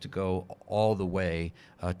you don't have to go all the way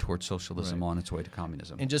towards socialism on its way to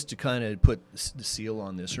communism. And just to kind of put the seal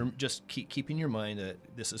on this, or just keep in your mind that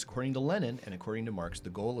this is according to Lenin and according to Marx, the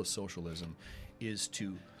goal of socialism is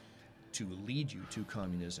to lead you to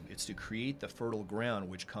communism. It's to create the fertile ground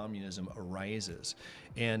which communism arises.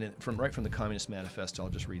 And from the Communist Manifesto, I'll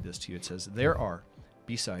just read this to you. It says, there are,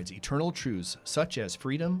 besides eternal truths such as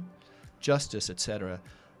freedom, justice, etc.,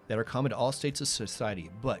 that are common to all states of society,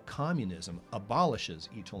 but communism abolishes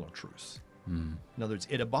eternal truths. In other words,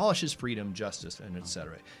 it abolishes freedom, justice, and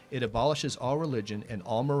etc. It abolishes all religion and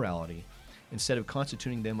all morality. Instead of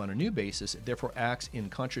constituting them on a new basis, it therefore acts in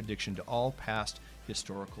contradiction to all past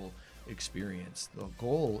historical experience. The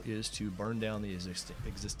goal is to burn down the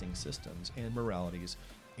existing systems and moralities,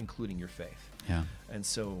 including your faith. Yeah. And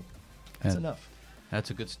so that's enough.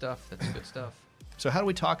 That's good stuff. So how do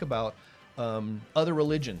we talk about other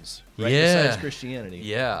religions, right, besides Christianity?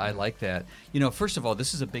 Yeah, I like that. First of all,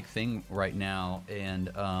 this is a big thing right now, and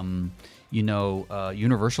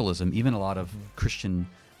universalism. Even a lot of Christian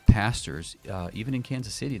pastors, even in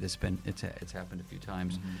Kansas City, it's happened a few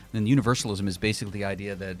times. And universalism is basically the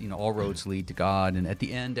idea that all roads lead to God, and at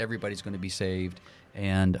the end, everybody's going to be saved.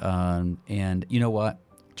 And you know what,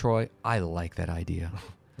 Troy, I like that idea.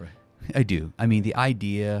 Right. I do. I mean, the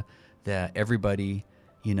idea that everybody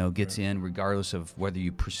gets in regardless of whether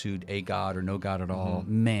you pursued a God or no God at all.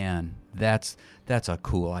 Man, that's a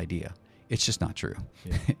cool idea. It's just not true.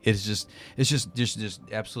 Yeah. It's just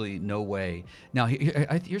absolutely no way. Now,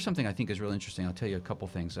 here's something I think is really interesting. I'll tell you a couple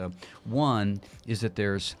things. One is that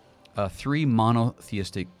there's three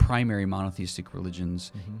primary monotheistic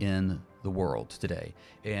religions in the world today.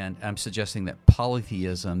 And I'm suggesting that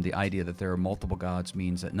polytheism, the idea that there are multiple gods,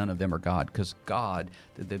 means that none of them are God, because God,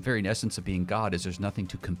 the very essence of being God is there's nothing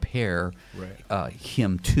to compare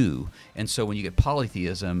him to. And so when you get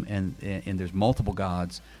polytheism and there's multiple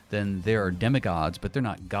gods, then there are demigods, but they're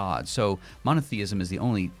not gods. So monotheism is the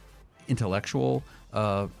only intellectual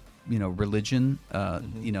religion,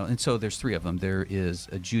 and so there's three of them. There is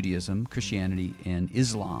Judaism, Christianity, and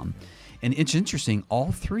Islam. And it's interesting,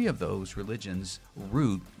 all three of those religions'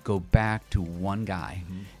 root go back to one guy,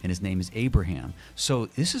 and his name is Abraham. So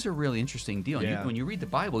this is a really interesting deal. Yeah. When you read the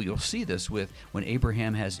Bible, you'll see this with when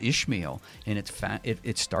Abraham has Ishmael, and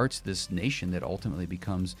it starts this nation that ultimately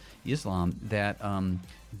becomes Islam, that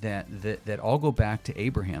all go back to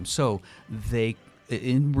Abraham. So they,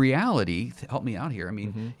 in reality, help me out here. I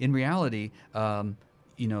mean, in reality, the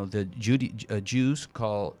Jews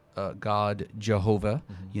call God Jehovah,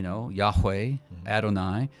 Yahweh,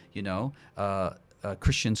 Adonai,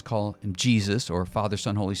 Christians call him Jesus, or Father,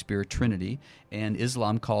 Son, Holy Spirit, Trinity, and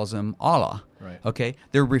Islam calls him Allah. Right. Okay?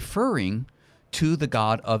 They're referring to the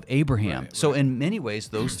God of Abraham. So in many ways,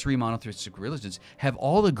 those three monotheistic religions have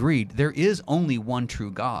all agreed there is only one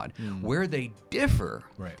true God. Where they differ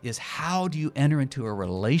is how do you enter into a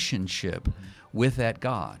relationship with that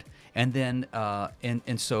God? And then,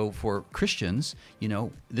 and so for Christians,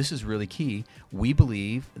 this is really key. We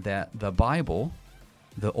believe that the Bible,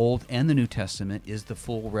 the Old and the New Testament, is the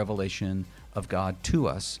full revelation of God to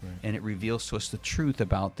us, and it reveals to us the truth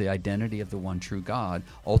about the identity of the one true God,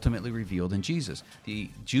 ultimately revealed in Jesus. The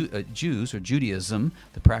Jews, or Judaism,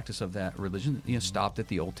 the practice of that religion, stopped at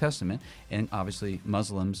the Old Testament, and obviously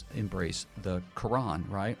Muslims embrace the Quran,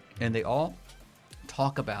 right? And they all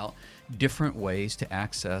talk about different ways to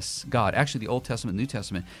access God. Actually, the Old Testament and New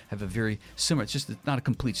Testament have a very similar, it's not a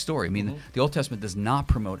complete story. I mean, the Old Testament does not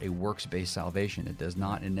promote a works-based salvation. It does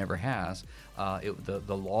not, and never has. The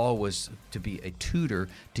law was to be a tutor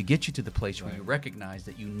to get you to the place where you recognize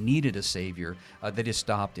that you needed a Savior. That is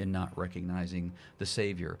stopped in not recognizing the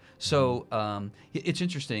Savior. So it's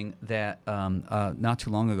interesting that not too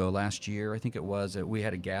long ago, last year, I think it was, we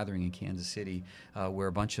had a gathering in Kansas City where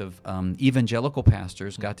a bunch of evangelical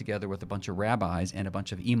pastors got together with with a bunch of rabbis and a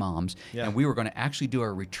bunch of imams, and we were going to actually do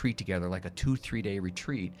a retreat together, like a 2-3 day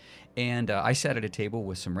retreat. And I sat at a table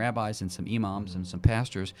with some rabbis and some imams and some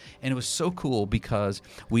pastors, and it was so cool because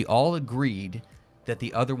we all agreed that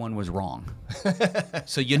the other one was wrong.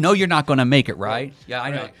 So you know you're not going to make it, right? Yeah,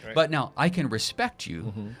 I know. Right. But now, I can respect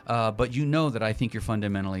you, but you know that I think you're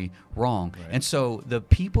fundamentally wrong. Right. And so the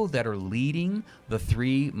people that are leading the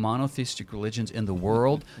 3 monotheistic religions in the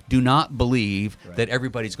world do not believe that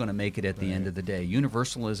everybody's going to make it at the end of the day.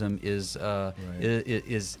 Universalism is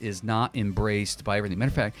not embraced by everything. Matter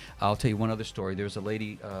of fact, I'll tell you one other story. There was a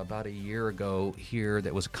lady about a year ago here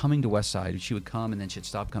that was coming to Westside. She would come and then she'd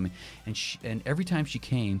stop coming. And every time she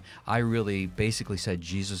came, I really basically said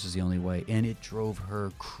Jesus is the only way, and it drove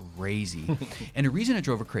her crazy. And the reason it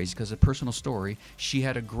drove her crazy, because a personal story, she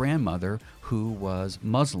had a grandmother who was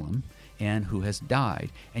Muslim and who has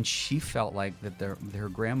died, and she felt like that her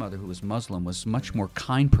grandmother, who was Muslim, was a much more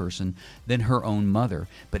kind person than her own mother.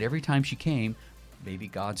 But every time she came, maybe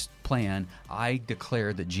God's plan, I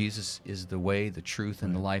declared that Jesus is the way, the truth,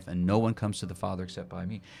 and the life, and no one comes to the Father except by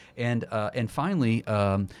me. And finally,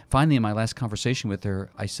 in my last conversation with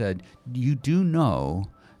her, I said, "You do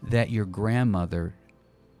know that your grandmother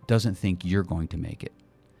doesn't think you're going to make it.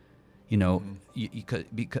 You know, because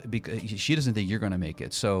she doesn't think you're going to make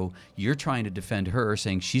it. So you're trying to defend her,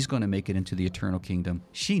 saying she's going to make it into the eternal kingdom.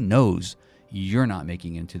 She knows you're not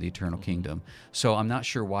making it into the eternal kingdom. So I'm not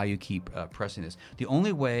sure why you keep pressing this. The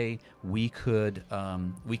only way we could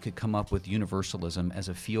come up with universalism as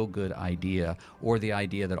a feel-good idea, or the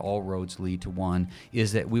idea that all roads lead to one,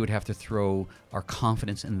 is that we would have to throw our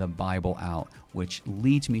confidence in the Bible out, which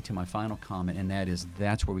leads me to my final comment, and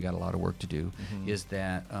that's where we got a lot of work to do, is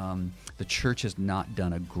that the church has not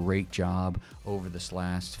done a great job over this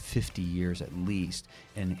last 50 years at least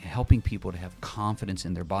in helping people to have confidence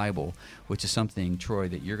in their Bible, which is something, Troy,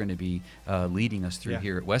 that you're going to be leading us through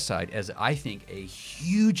here at Westside as, I think, a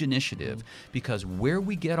huge initiative, because where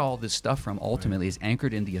we get all this stuff from ultimately is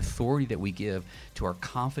anchored in the authority that we give to our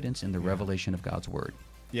confidence in the revelation of God's Word.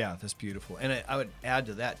 Yeah, that's beautiful. And I would add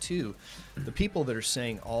to that, too, the people that are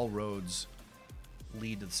saying all roads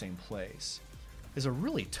lead to the same place is a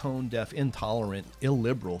really tone-deaf, intolerant,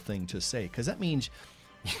 illiberal thing to say, because that means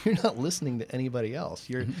you're not listening to anybody else.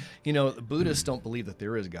 You know, Buddhists don't believe that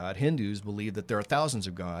there is God. Hindus believe that there are thousands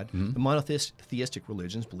of God. The monotheistic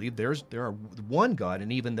religions believe there are one God,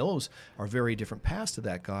 and even those are very different paths to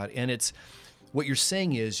that God. And it's what you're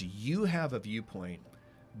saying is you have a viewpoint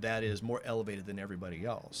that is more elevated than everybody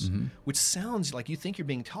else, which sounds like you think you're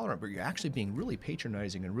being tolerant, but you're actually being really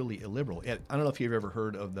patronizing and really illiberal. I don't know if you've ever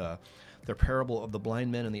heard of the parable of the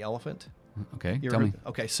blind men and the elephant. Okay, tell me.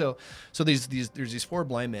 Okay, so there's these 4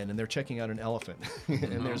 blind men, and they're checking out an elephant,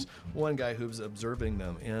 and there's one guy who's observing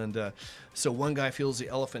them, and so one guy feels the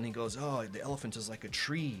elephant, and he goes, "Oh, the elephant is like a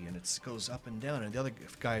tree, and it goes up and down," and the other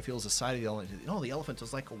guy feels the side of the elephant, "No, the elephant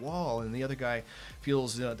is like a wall," and the other guy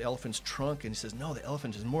feels the elephant's trunk, and he says, "No, the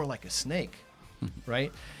elephant is more like a snake,"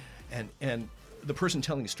 right? And the person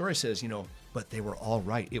telling the story says, "But they were all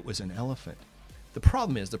right. It was an elephant." The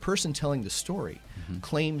problem is the person telling the story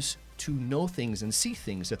claims to know things and see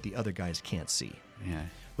things that the other guys can't see. Yeah.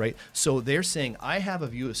 Right? So they're saying, I have a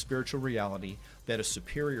view of spiritual reality that is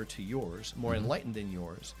superior to yours, more enlightened than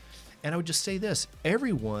yours. And I would just say this,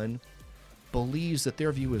 everyone believes that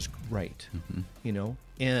their view is right,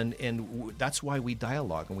 and that's why we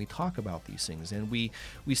dialogue and we talk about these things, and we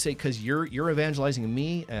say, because you're evangelizing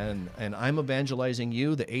me and I'm evangelizing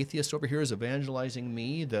you, the atheist over here is evangelizing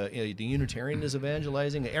me, the Unitarian is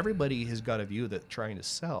evangelizing, everybody has got a view that trying to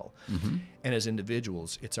sell, and as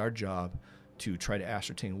individuals, it's our job to try to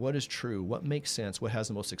ascertain what is true, what makes sense, what has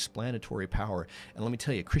the most explanatory power. And let me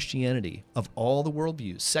tell you, Christianity, of all the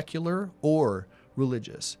worldviews, secular or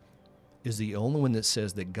religious, is the only one that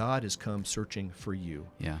says that God has come searching for you.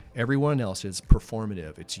 Yeah. Everyone else is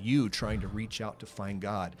performative. It's you trying to reach out to find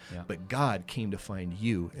God. Yeah. But God came to find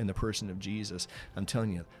you in the person of Jesus. I'm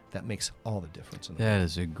telling you, that makes all the difference in the world. That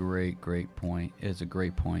is a great point. It's a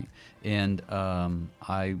great point. And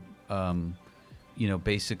I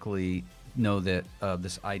basically know that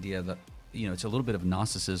this idea that, it's a little bit of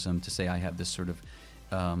Gnosticism to say I have this sort of,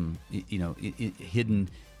 hidden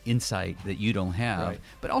insight that you don't have, right.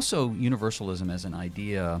 But also universalism as an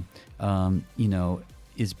idea,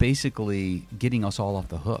 is basically getting us all off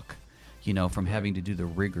the hook, from having to do the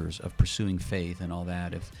rigors of pursuing faith and all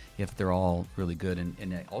that. If they're all really good,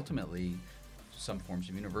 and ultimately, some forms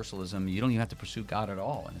of universalism, you don't even have to pursue God at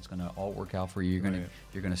all, and it's going to all work out for you.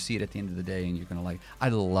 You're going to see it at the end of the day, and you're going to I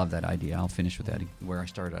love that idea. I'll finish with that where I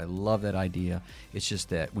started. I love that idea. It's just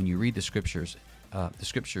that when you read the scriptures, the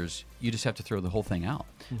scriptures, you just have to throw the whole thing out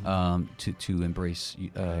to embrace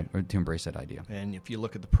or to embrace that idea. And if you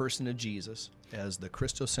look at the person of Jesus as the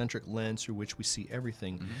Christocentric lens through which we see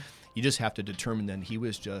everything, you just have to determine that he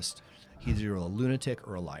was just he's either a lunatic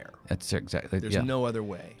or a liar. That's exactly. There's no other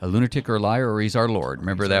way. A lunatic or a liar, or he's our Lord.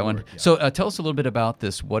 Remember that one? Yeah. So tell us a little bit about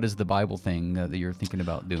this. What is the Bible thing that you're thinking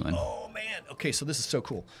about doing? Oh man! Okay, so this is so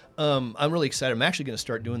cool. I'm really excited. I'm actually going to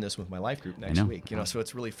start doing this with my life group next week. So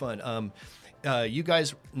it's really fun. You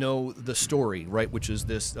guys know the story, right? Which is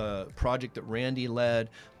this project that Randy led.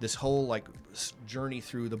 This whole journey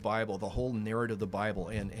through the Bible, the whole narrative of the Bible,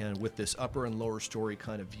 and with this upper and lower story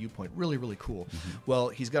kind of viewpoint. Really, really cool. Well,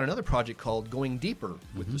 he's got another project called Going Deeper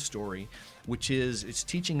with the story, which is it's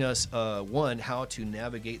teaching us one how to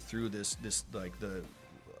navigate through this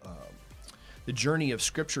the journey of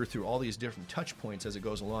Scripture through all these different touch points as it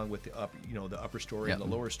goes along with the upper story and the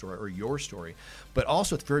lower story, or your story. But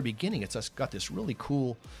also at the very beginning, it's got this really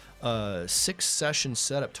cool 6-session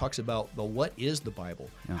setup. Talks about what is the Bible?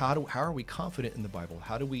 Yeah. How are we confident in the Bible?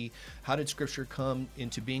 How did Scripture come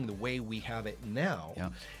into being the way we have it now? Yeah.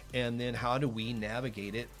 And then how do we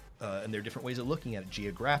navigate it? And there are different ways of looking at it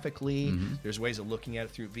geographically. There's ways of looking at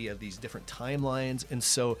it via these different timelines. And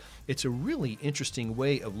so it's a really interesting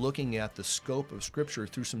way of looking at the scope of Scripture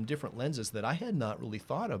through some different lenses that I had not really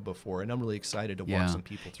thought of before. And I'm really excited to walk some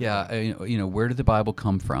people through it. Where did the Bible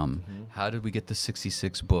come from? How did we get the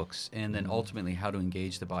 66 books? And then ultimately how to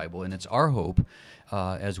engage the Bible. And it's our hope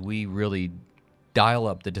as we really dial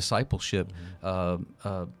up the discipleship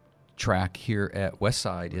track here at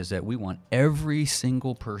Westside is that we want every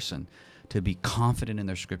single person to be confident in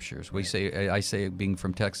their scriptures. I say, being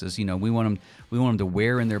from Texas, we want them to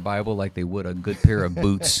wear in their Bible like they would a good pair of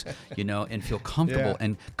boots, and feel comfortable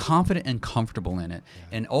and confident and comfortable in it.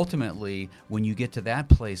 Yeah. And ultimately, when you get to that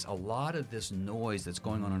place, a lot of this noise that's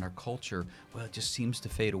going on in our culture, well, it just seems to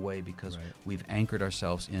fade away because we've anchored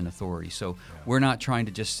ourselves in authority. So we're not trying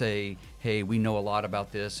to just say, hey, we know a lot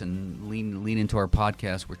about this and lean into our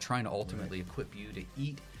podcast. We're trying to ultimately equip you to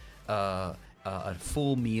eat a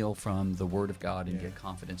full meal from the Word of God and get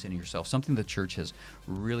confidence in yourself. Something the church has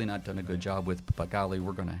really not done a good job with, but golly,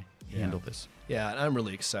 we're going to handle this. Yeah, and I'm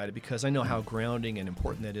really excited because I know how grounding and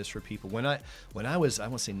important that is for people. When I was, I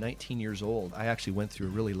want to say 19 years old, I actually went through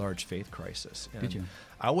a really large faith crisis. And Did you?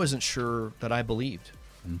 I wasn't sure that I believed.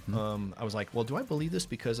 I was like, well, do I believe this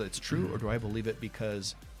because it's true, or do I believe it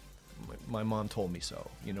because my mom told me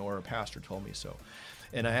so, or a pastor told me so?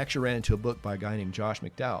 And I actually ran into a book by a guy named Josh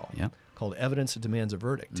McDowell called Evidence That Demands a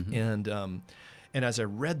Verdict. And as I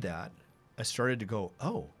read that, I started to go,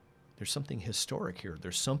 oh, there's something historic here.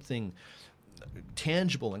 There's something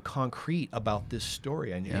tangible and concrete about this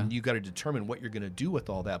story. And you got to determine what you're going to do with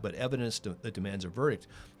all that. But evidence that demands a verdict,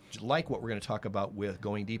 like what we're going to talk about with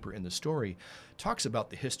Going Deeper in the Story, talks about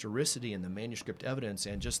the historicity and the manuscript evidence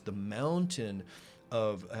and just the mountain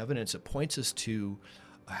of evidence that points us to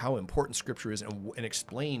how important Scripture is and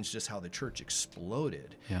explains just how the church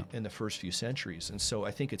exploded in the first few centuries. And so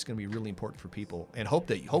I think it's going to be really important for people, and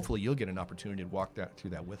hopefully you'll get an opportunity to walk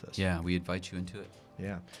through that with us. Yeah, we invite you into it.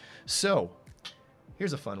 Yeah. So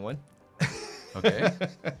here's a fun one. Okay.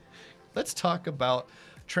 Let's talk about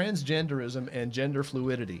transgenderism and gender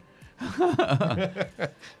fluidity.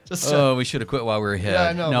 We should have quit while we were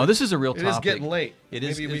ahead. Yeah, no, this is a real topic. It is getting late. It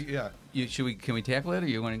is. Can we tackle it, or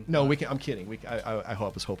you want to? No, we can. I'm kidding. I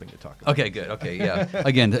was hoping to talk about it. Okay, good. Okay, yeah.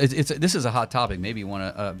 Again, this is a hot topic. Maybe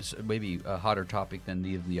maybe a hotter topic than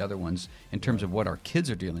the other ones in terms of what our kids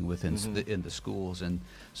are dealing with in the schools. And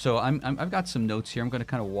so I've got some notes here. I'm going to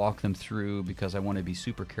kind of walk them through because I want to be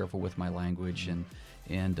super careful with my language and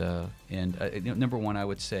number one, I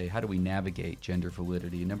would say, how do we navigate gender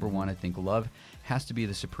fluidity? Number one, I think love has to be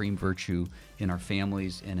the supreme virtue in our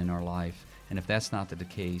families and in our life. And if that's not the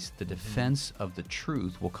case, the defense of the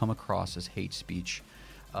truth will come across as hate speech.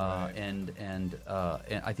 And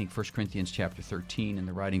I think 1 Corinthians chapter 13 in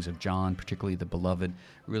the writings of John, particularly the beloved,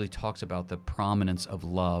 really talks about the prominence of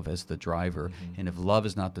love as the driver. And if love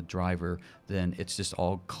is not the driver, then it's just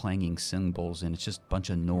all clanging cymbals and it's just a bunch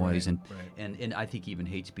of noise and I think even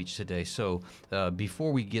hate speech today. So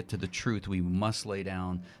before we get to the truth, we must lay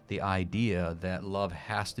down the idea that love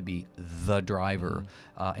has to be the driver.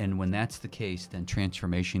 And when that's the case, then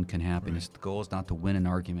transformation can happen. The goal is not to win an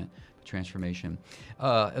argument, transformation.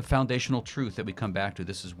 A foundational truth that we come back to.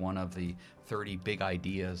 This is one of the 30 big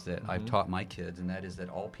ideas that I've taught my kids, and that is that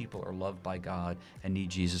all people are loved by God and need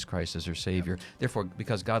Jesus Christ as their Savior. Therefore,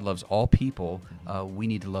 because God loves all people, we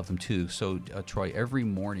need to love them too. So, Troy, every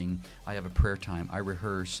morning I have a prayer time. I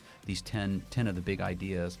rehearse these 10 of the big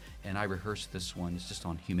ideas, and I rehearse this one. It's just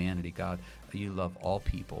on humanity. God, you love all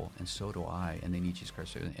people, and so do I, and they need Jesus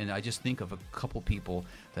Christ. And I just think of a couple people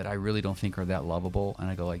that I really don't think are that lovable, and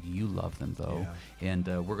I go like, you love them though. Yeah.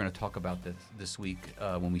 And we're going to talk about this week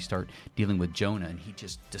when we start dealing with Jonah, and he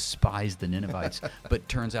just despised the Ninevites, but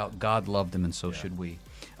turns out God loved them, and so should we.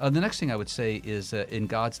 The next thing I would say is in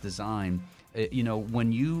God's design,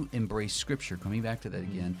 when you embrace Scripture, coming back to that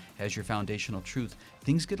again, as your foundational truth,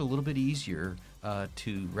 things get a little bit easier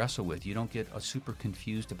to wrestle with. You don't get super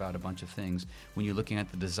confused about a bunch of things when you're looking at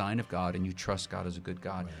the design of God and you trust God as a good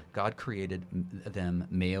God. Right. God created them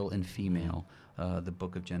male and female. The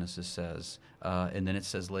book of Genesis says. And then it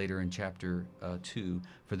says later in chapter 2,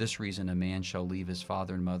 for this reason a man shall leave his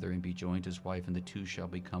father and mother and be joined to his wife, and the two shall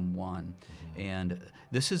become one. And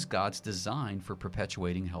this is God's design for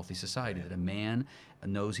perpetuating a healthy society, that a man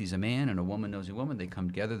knows he's a man and a woman knows a woman. They come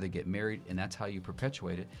together, they get married, and that's how you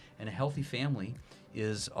perpetuate it. And a healthy family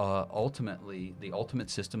is ultimately the ultimate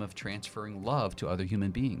system of transferring love to other human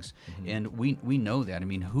beings. And we know that. I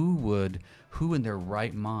mean, who in their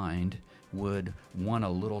right mind would want a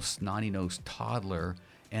little snotty-nosed toddler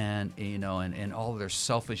and all of their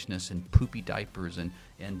selfishness and poopy diapers, and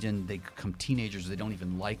then they become teenagers, they don't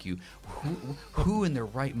even like you. Who in their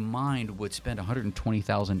right mind would spend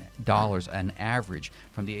 $120,000 on average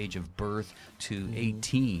from the age of birth to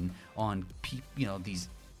 18 on these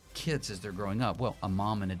kids as they're growing up? Well, a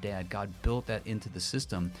mom and a dad. God built that into the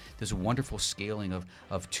system. There's a wonderful scaling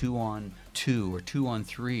of 2 on 2 or 2 on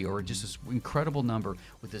 3 or just this incredible number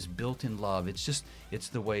with this built-in love. It's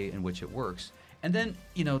the way in which it works. And then,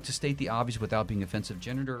 to state the obvious without being offensive,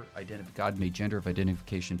 God made gender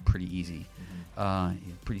identification pretty easy.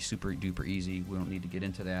 Pretty super duper easy. We don't need to get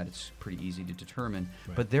into that. It's pretty easy to determine.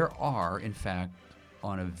 Right. But there are, in fact,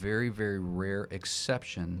 on a very, very rare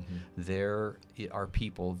exception, there are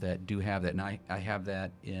people that do have that. And I have that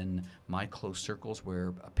in my close circles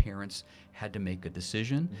where parents had to make a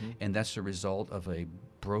decision, and that's the result of a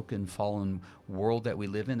broken, fallen world that we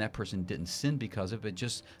live in. That person didn't sin because of it,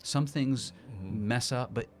 just some things mess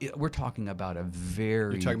up. But we're talking about a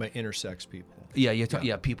very... You're talking about intersex people. Yeah,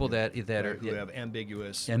 people that are... Who have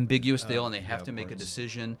ambiguous deal, and they have to make a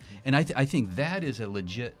decision. And I think that is a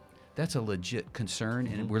legit... That's a legit concern,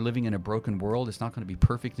 and we're living in a broken world. It's not going to be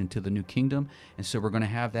perfect into the new kingdom, and so we're going to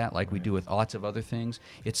have that like we do with lots of other things.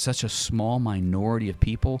 It's such a small minority of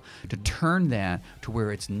people to turn that to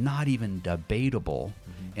where it's not even debatable,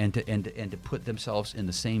 and to put themselves in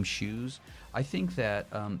the same shoes. I think that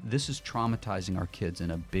this is traumatizing our kids in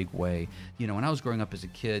a big way. When I was growing up as a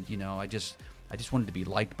kid, I just wanted to be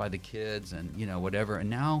liked by the kids and, whatever. And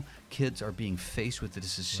now kids are being faced with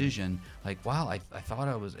this decision like, wow, I thought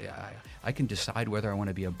I can decide whether I want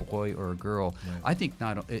to be a boy or a girl. Right. I think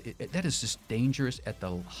that is just dangerous at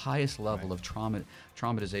the highest level of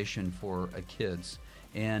traumatization for kids.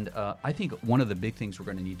 And I think one of the big things we're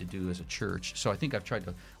going to need to do as a church, so I think I've tried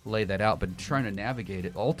to lay that out, but trying to navigate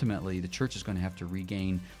it, ultimately the church is going to have to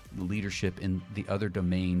regain leadership in the other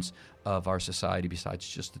domains of our society besides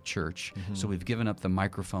just the church. So we've given up the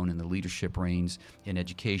microphone and the leadership reins in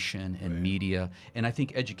education and media. And I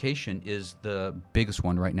think education is the biggest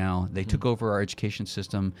one right now. They took over our education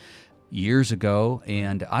system years ago,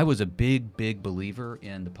 and I was a big believer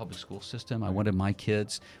in the public school system. I wanted my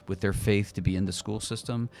kids with their faith to be in the school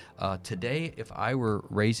system. Today, if I were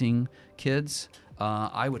raising kids,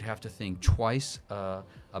 I would have to think twice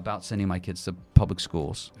about sending my kids to public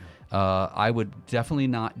schools. I would definitely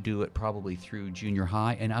not do it probably through junior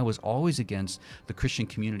high, and I was always against the Christian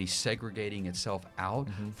community segregating itself out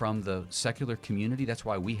from the secular community. That's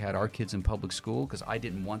why we had our kids in public school, because I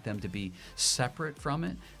didn't want them to be separate from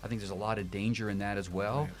it. I think there's a lot of danger in that as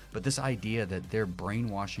well. Right. But this idea that they're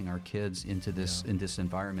brainwashing our kids into this in this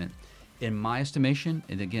environment, in my estimation,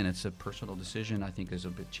 and again, it's a personal decision, I think is a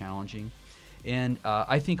bit challenging. And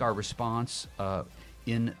I think our response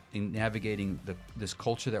in navigating this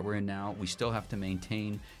culture that we're in now, we still have to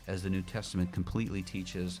maintain, as the New Testament completely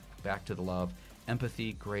teaches, back to the love,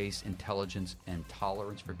 empathy, grace, intelligence, and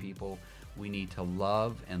tolerance for people. We need to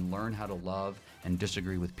love and learn how to love and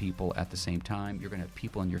disagree with people at the same time. You're going to have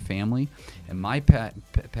people in your family. And my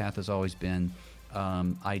path has always been,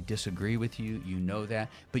 I disagree with you. You know that.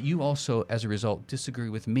 But you also, as a result, disagree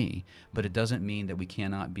with me. But it doesn't mean that we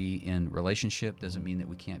cannot be in relationship. Doesn't mean that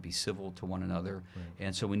we can't be civil to one another. Right.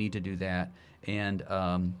 And so we need to do that. And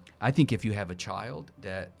I think if you have a child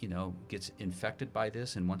that, gets infected by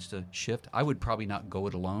this and wants to shift, I would probably not go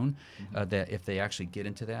it alone. That if they actually get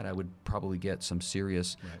into that, I would probably get some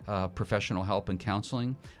serious professional help and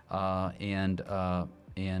counseling, and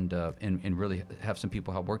really have some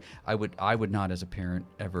people help work. I would not, as a parent,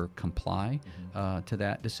 ever comply to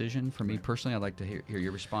that decision. For me personally, I'd like to hear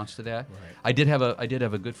your response to that. Right. I did have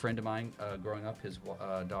a good friend of mine growing up. His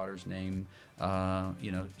daughter's name,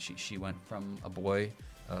 she went from a boy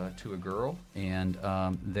to a girl, and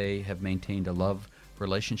they have maintained a love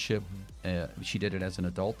relationship. She did it as an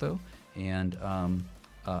adult, though, and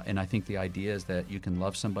I think the idea is that you can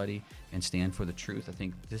love somebody and stand for the truth. I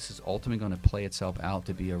think this is ultimately going to play itself out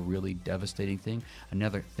to be a really devastating thing.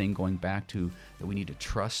 Another thing going back to that we need to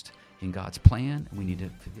trust in God's plan. We need to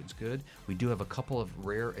think it's good. We do have a couple of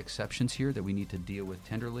rare exceptions here that we need to deal with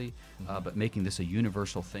tenderly, but making this a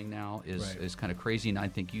universal thing now is kind of crazy, and I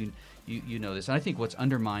think you know this. And I think what's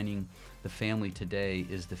undermining the family today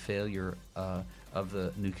is the failure of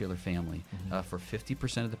the nuclear family. For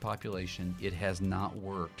 50% of the population, it has not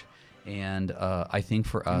worked. And I think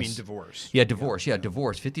for us, you mean divorce? Yeah, divorce. Yeah,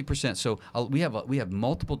 divorce. 50%. So we have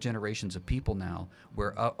multiple generations of people now,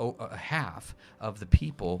 where half of the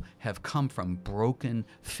people have come from broken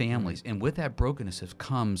families, and with that brokenness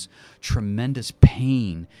comes tremendous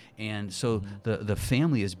pain. And so the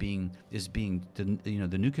family is being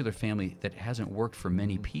the nuclear family that hasn't worked for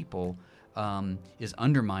many people. Is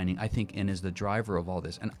undermining, I think, and is the driver of all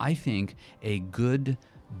this. And I think a good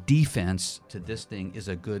defense to this thing is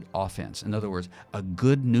a good offense. In other words, a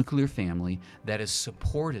good nuclear family that is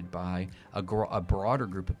supported by a broader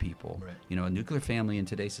group of people. Right. A nuclear family in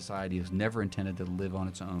today's society is never intended to live on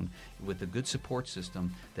its own. With a good support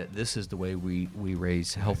system, that this is the way we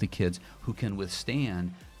raise healthy kids who can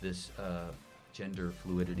withstand this gender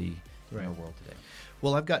fluidity in our world today.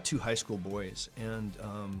 Well, I've got 2 high school boys, and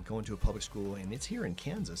going to a public school, and it's here in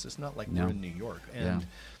Kansas. It's not like we're in New York. And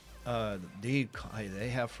they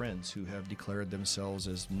have friends who have declared themselves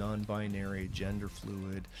as non-binary, gender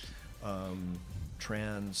fluid,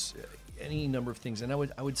 trans, any number of things. And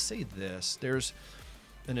I would say this: there's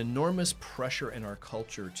an enormous pressure in our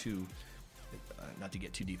culture to, not to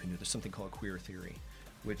get too deep into it, there's something called queer theory,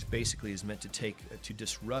 which basically is meant to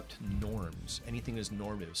disrupt norms. Anything is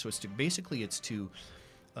normative. So it's to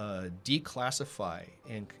declassify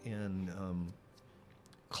and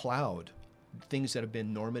cloud things that have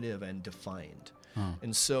been normative and defined.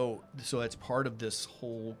 And so that's part of this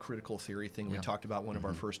whole critical theory thing we talked about in one of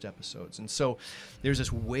our first episodes. And so there's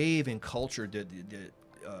this wave in culture that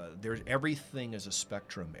there's everything is a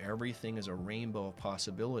spectrum. Everything is a rainbow of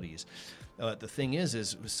possibilities. The thing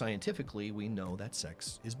is scientifically we know that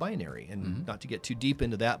sex is binary, and not to get too deep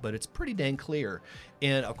into that, but it's pretty dang clear.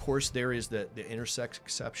 And of course there is the intersex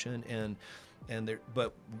exception,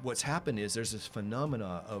 but what's happened is there's this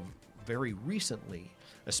phenomena of very recently,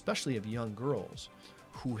 especially of young girls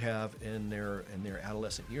who have in their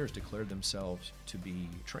adolescent years declared themselves to be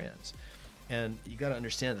trans. And you got to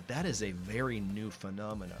understand that is a very new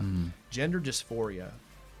phenomena. Gender dysphoria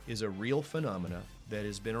is a real phenomena that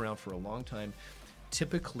has been around for a long time.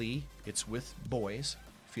 Typically, it's with boys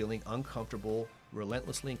feeling uncomfortable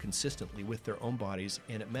relentlessly and consistently with their own bodies,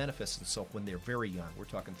 and it manifests itself when they're very young. We're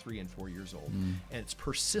talking 3 and 4 years old. And it's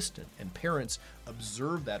persistent, and parents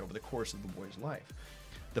observe that over the course of the boy's life.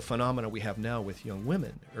 The phenomena we have now with young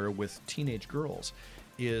women, or with teenage girls,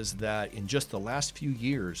 is that in just the last few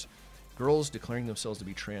years, girls declaring themselves to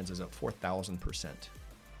be trans is up 4,000%,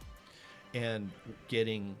 and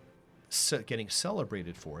getting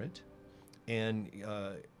celebrated for it. And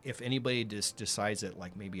if anybody just decides that,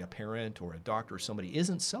 like maybe a parent or a doctor or somebody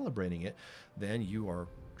isn't celebrating it, then you are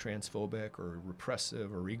transphobic or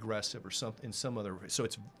repressive or regressive or something in some other. So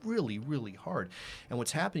it's really, really hard. And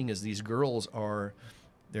what's happening is these girls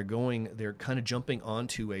they're kind of jumping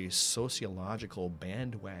onto a sociological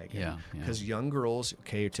bandwagon. Because young girls,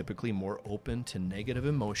 are typically more open to negative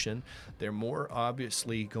emotion. They're more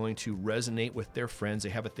obviously going to resonate with their friends.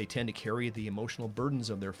 They tend to carry the emotional burdens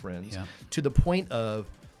of their friends to the point of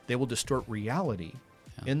they will distort reality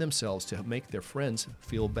in themselves to make their friends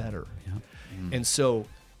feel better. And so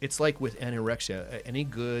it's like with anorexia. Any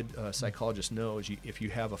good psychologist knows if you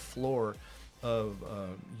have a floor of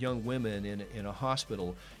young women in a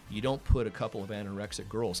hospital, you don't put a couple of anorexic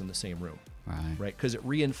girls in the same room, right? Because it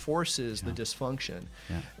reinforces the dysfunction.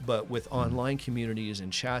 But with online communities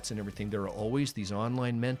and chats and everything, there are always these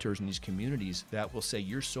online mentors in these communities that will say,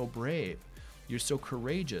 "You're so brave. You're so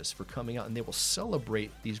courageous for coming out. And they will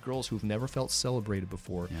celebrate these girls who've never felt celebrated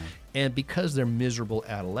before. Yeah. And because they're miserable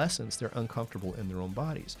adolescents, they're uncomfortable in their own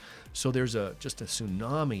bodies. So there's just a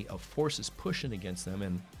tsunami of forces pushing against them.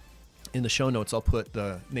 And in the show notes, I'll put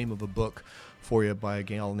the name of a book for you by a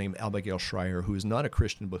gal named Abigail Shrier, who is not a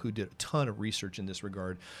Christian, but who did a ton of research in this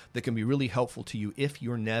regard that can be really helpful to you if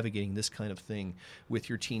you're navigating this kind of thing with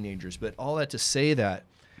your teenagers. But all that to say that,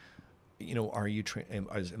 are you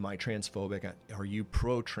am I transphobic? Are you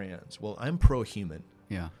pro-trans? Well, I'm pro-human.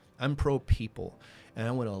 Yeah. I'm pro-people. And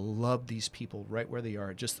I want to love these people right where they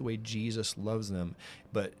are, just the way Jesus loves them.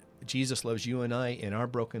 But Jesus loves you and I in our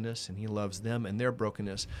brokenness, and he loves them in their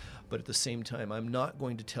brokenness. But at the same time, I'm not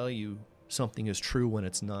going to tell you something is true when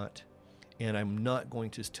it's not. And I'm not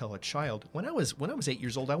going to tell a child. When I was 8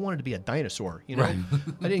 years old, I wanted to be a dinosaur. Right.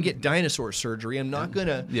 I didn't get dinosaur surgery. I'm not going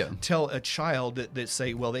to Yeah. tell a child that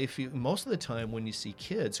say, well, they feel. Most of the time when you see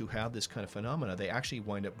kids who have this kind of phenomena, they actually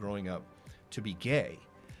wind up growing up to be gay.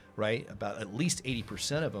 Right? About at least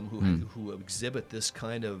 80% of them who exhibit this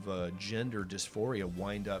kind of gender dysphoria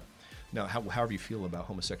wind up. Now, however you feel about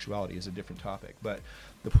homosexuality is a different topic. But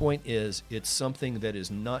the point is, it's something that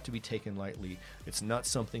is not to be taken lightly. It's not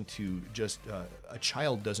something to just, a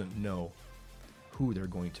child doesn't know who they're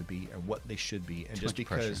going to be and what they should be. And Too just much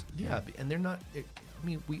because, pressure. and they're not,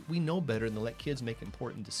 we know better than to let kids make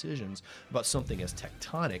important decisions about something as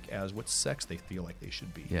tectonic as what sex they feel like they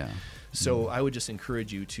should be. Yeah. So I would just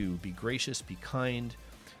encourage you to be gracious, be kind,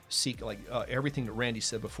 seek everything that Randy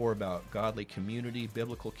said before about godly community,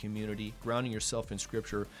 biblical community, grounding yourself in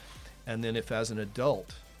Scripture. And then if as an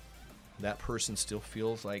adult that person still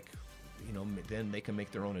feels like, then they can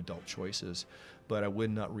make their own adult choices. But I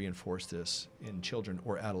would not reinforce this in children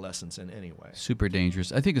or adolescents in any way. Super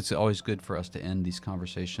dangerous. I think it's always good for us to end these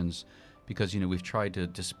conversations because, we've tried to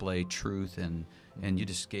display truth and you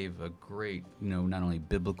just gave a great, not only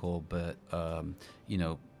biblical, but,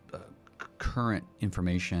 current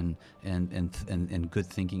information and good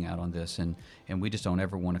thinking out on this, and we just don't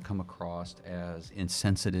ever want to come across as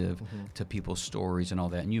insensitive to people's stories and all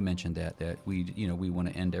that. And you mentioned that we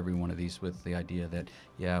want to end every one of these with the idea that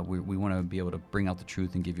we want to be able to bring out the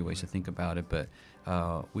truth and give you ways to think about it, but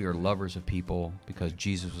we are lovers of people because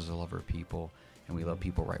Jesus was a lover of people, and we love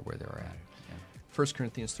people right where they're at. 1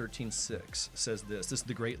 Corinthians 13:6 says this. This is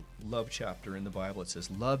the great love chapter in the Bible. It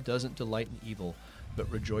says, love doesn't delight in evil,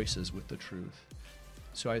 but rejoices with the truth.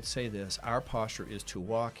 So I'd say this. Our posture is to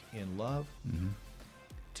walk in love,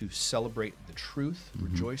 to celebrate the truth,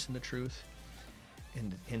 rejoice in the truth,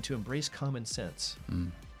 and to embrace common sense.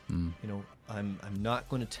 I'm not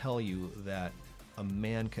going to tell you that a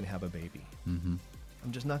man can have a baby. I'm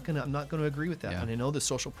not going to agree with that. Yeah. And I know the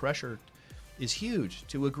social pressure is huge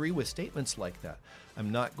to agree with statements like that.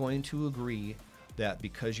 I'm not going to agree that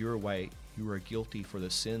because you're white, you are guilty for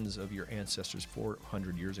the sins of your ancestors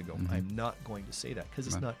 400 years ago. I'm not going to say that because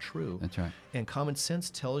it's not true. That's right. And common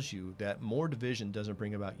sense tells you that more division doesn't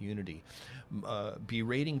bring about unity.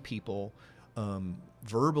 Berating people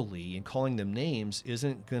verbally and calling them names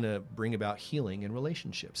isn't going to bring about healing in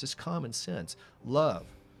relationships. It's common sense. Love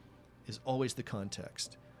is always the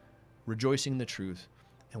context. Rejoicing in the truth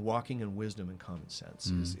and walking in wisdom and common sense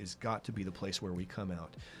is got to be the place where we come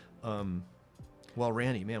out. Well,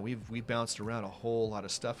 Randy, man, we've bounced around a whole lot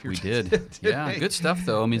of stuff here. We did. Yeah, good stuff,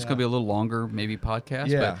 though. I mean, it's going to be a little longer, maybe, podcast.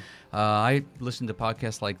 Yeah. But I listen to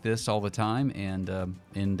podcasts like this all the time, and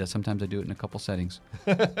sometimes I do it in a couple settings.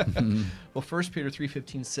 Well, 1 Peter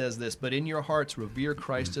 3:15 says this, but in your hearts revere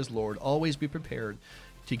Christ as Lord. Always be prepared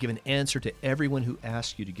to give an answer to everyone who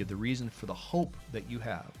asks you to give the reason for the hope that you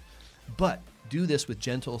have. But do this with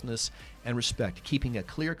gentleness and respect, keeping a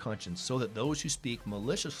clear conscience, so that those who speak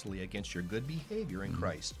maliciously against your good behavior in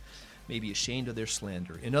Christ may be ashamed of their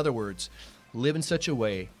slander. In other words, live in such a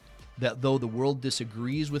way that though the world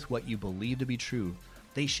disagrees with what you believe to be true,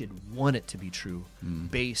 they should want it to be true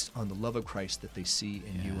based on the love of Christ that they see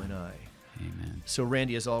in you and I. Amen. So,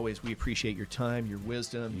 Randy, as always, we appreciate your time, your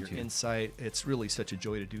wisdom, your too. insight. It's really such a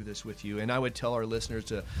joy to do this with you. And I would tell our listeners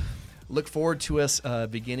to look forward to us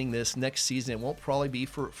beginning this next season. It won't probably be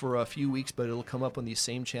for a few weeks, but it'll come up on these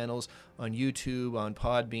same channels on YouTube, on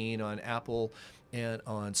Podbean, on Apple, and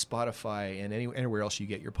on Spotify, and anywhere else you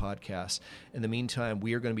get your podcasts. In the meantime,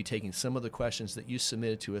 we are going to be taking some of the questions that you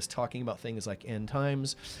submitted to us, talking about things like end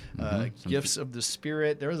times, gifts of the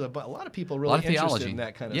Spirit. There's a lot of people really interested theology. in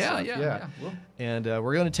that kind of Yeah, stuff. yeah. Well, And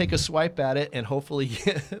we're going to take a swipe at it and hopefully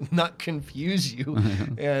not confuse you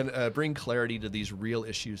and bring clarity to these real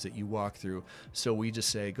issues that you walk through. So we just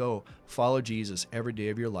say, go follow Jesus every day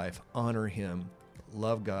of your life, honor him,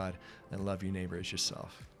 love God, and love your neighbor as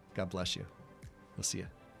yourself. God bless you. We'll see you.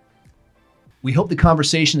 We hope the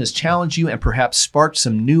conversation has challenged you and perhaps sparked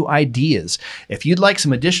some new ideas. If you'd like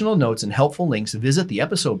some additional notes and helpful links, visit the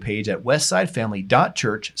episode page at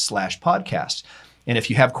westsidefamily.church/podcast. And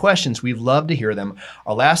if you have questions, we'd love to hear them.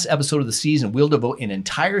 Our last episode of the season, we'll devote an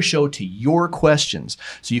entire show to your questions.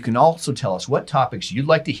 So you can also tell us what topics you'd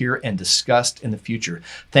like to hear and discussed in the future.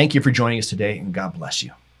 Thank you for joining us today, and God bless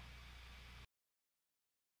you.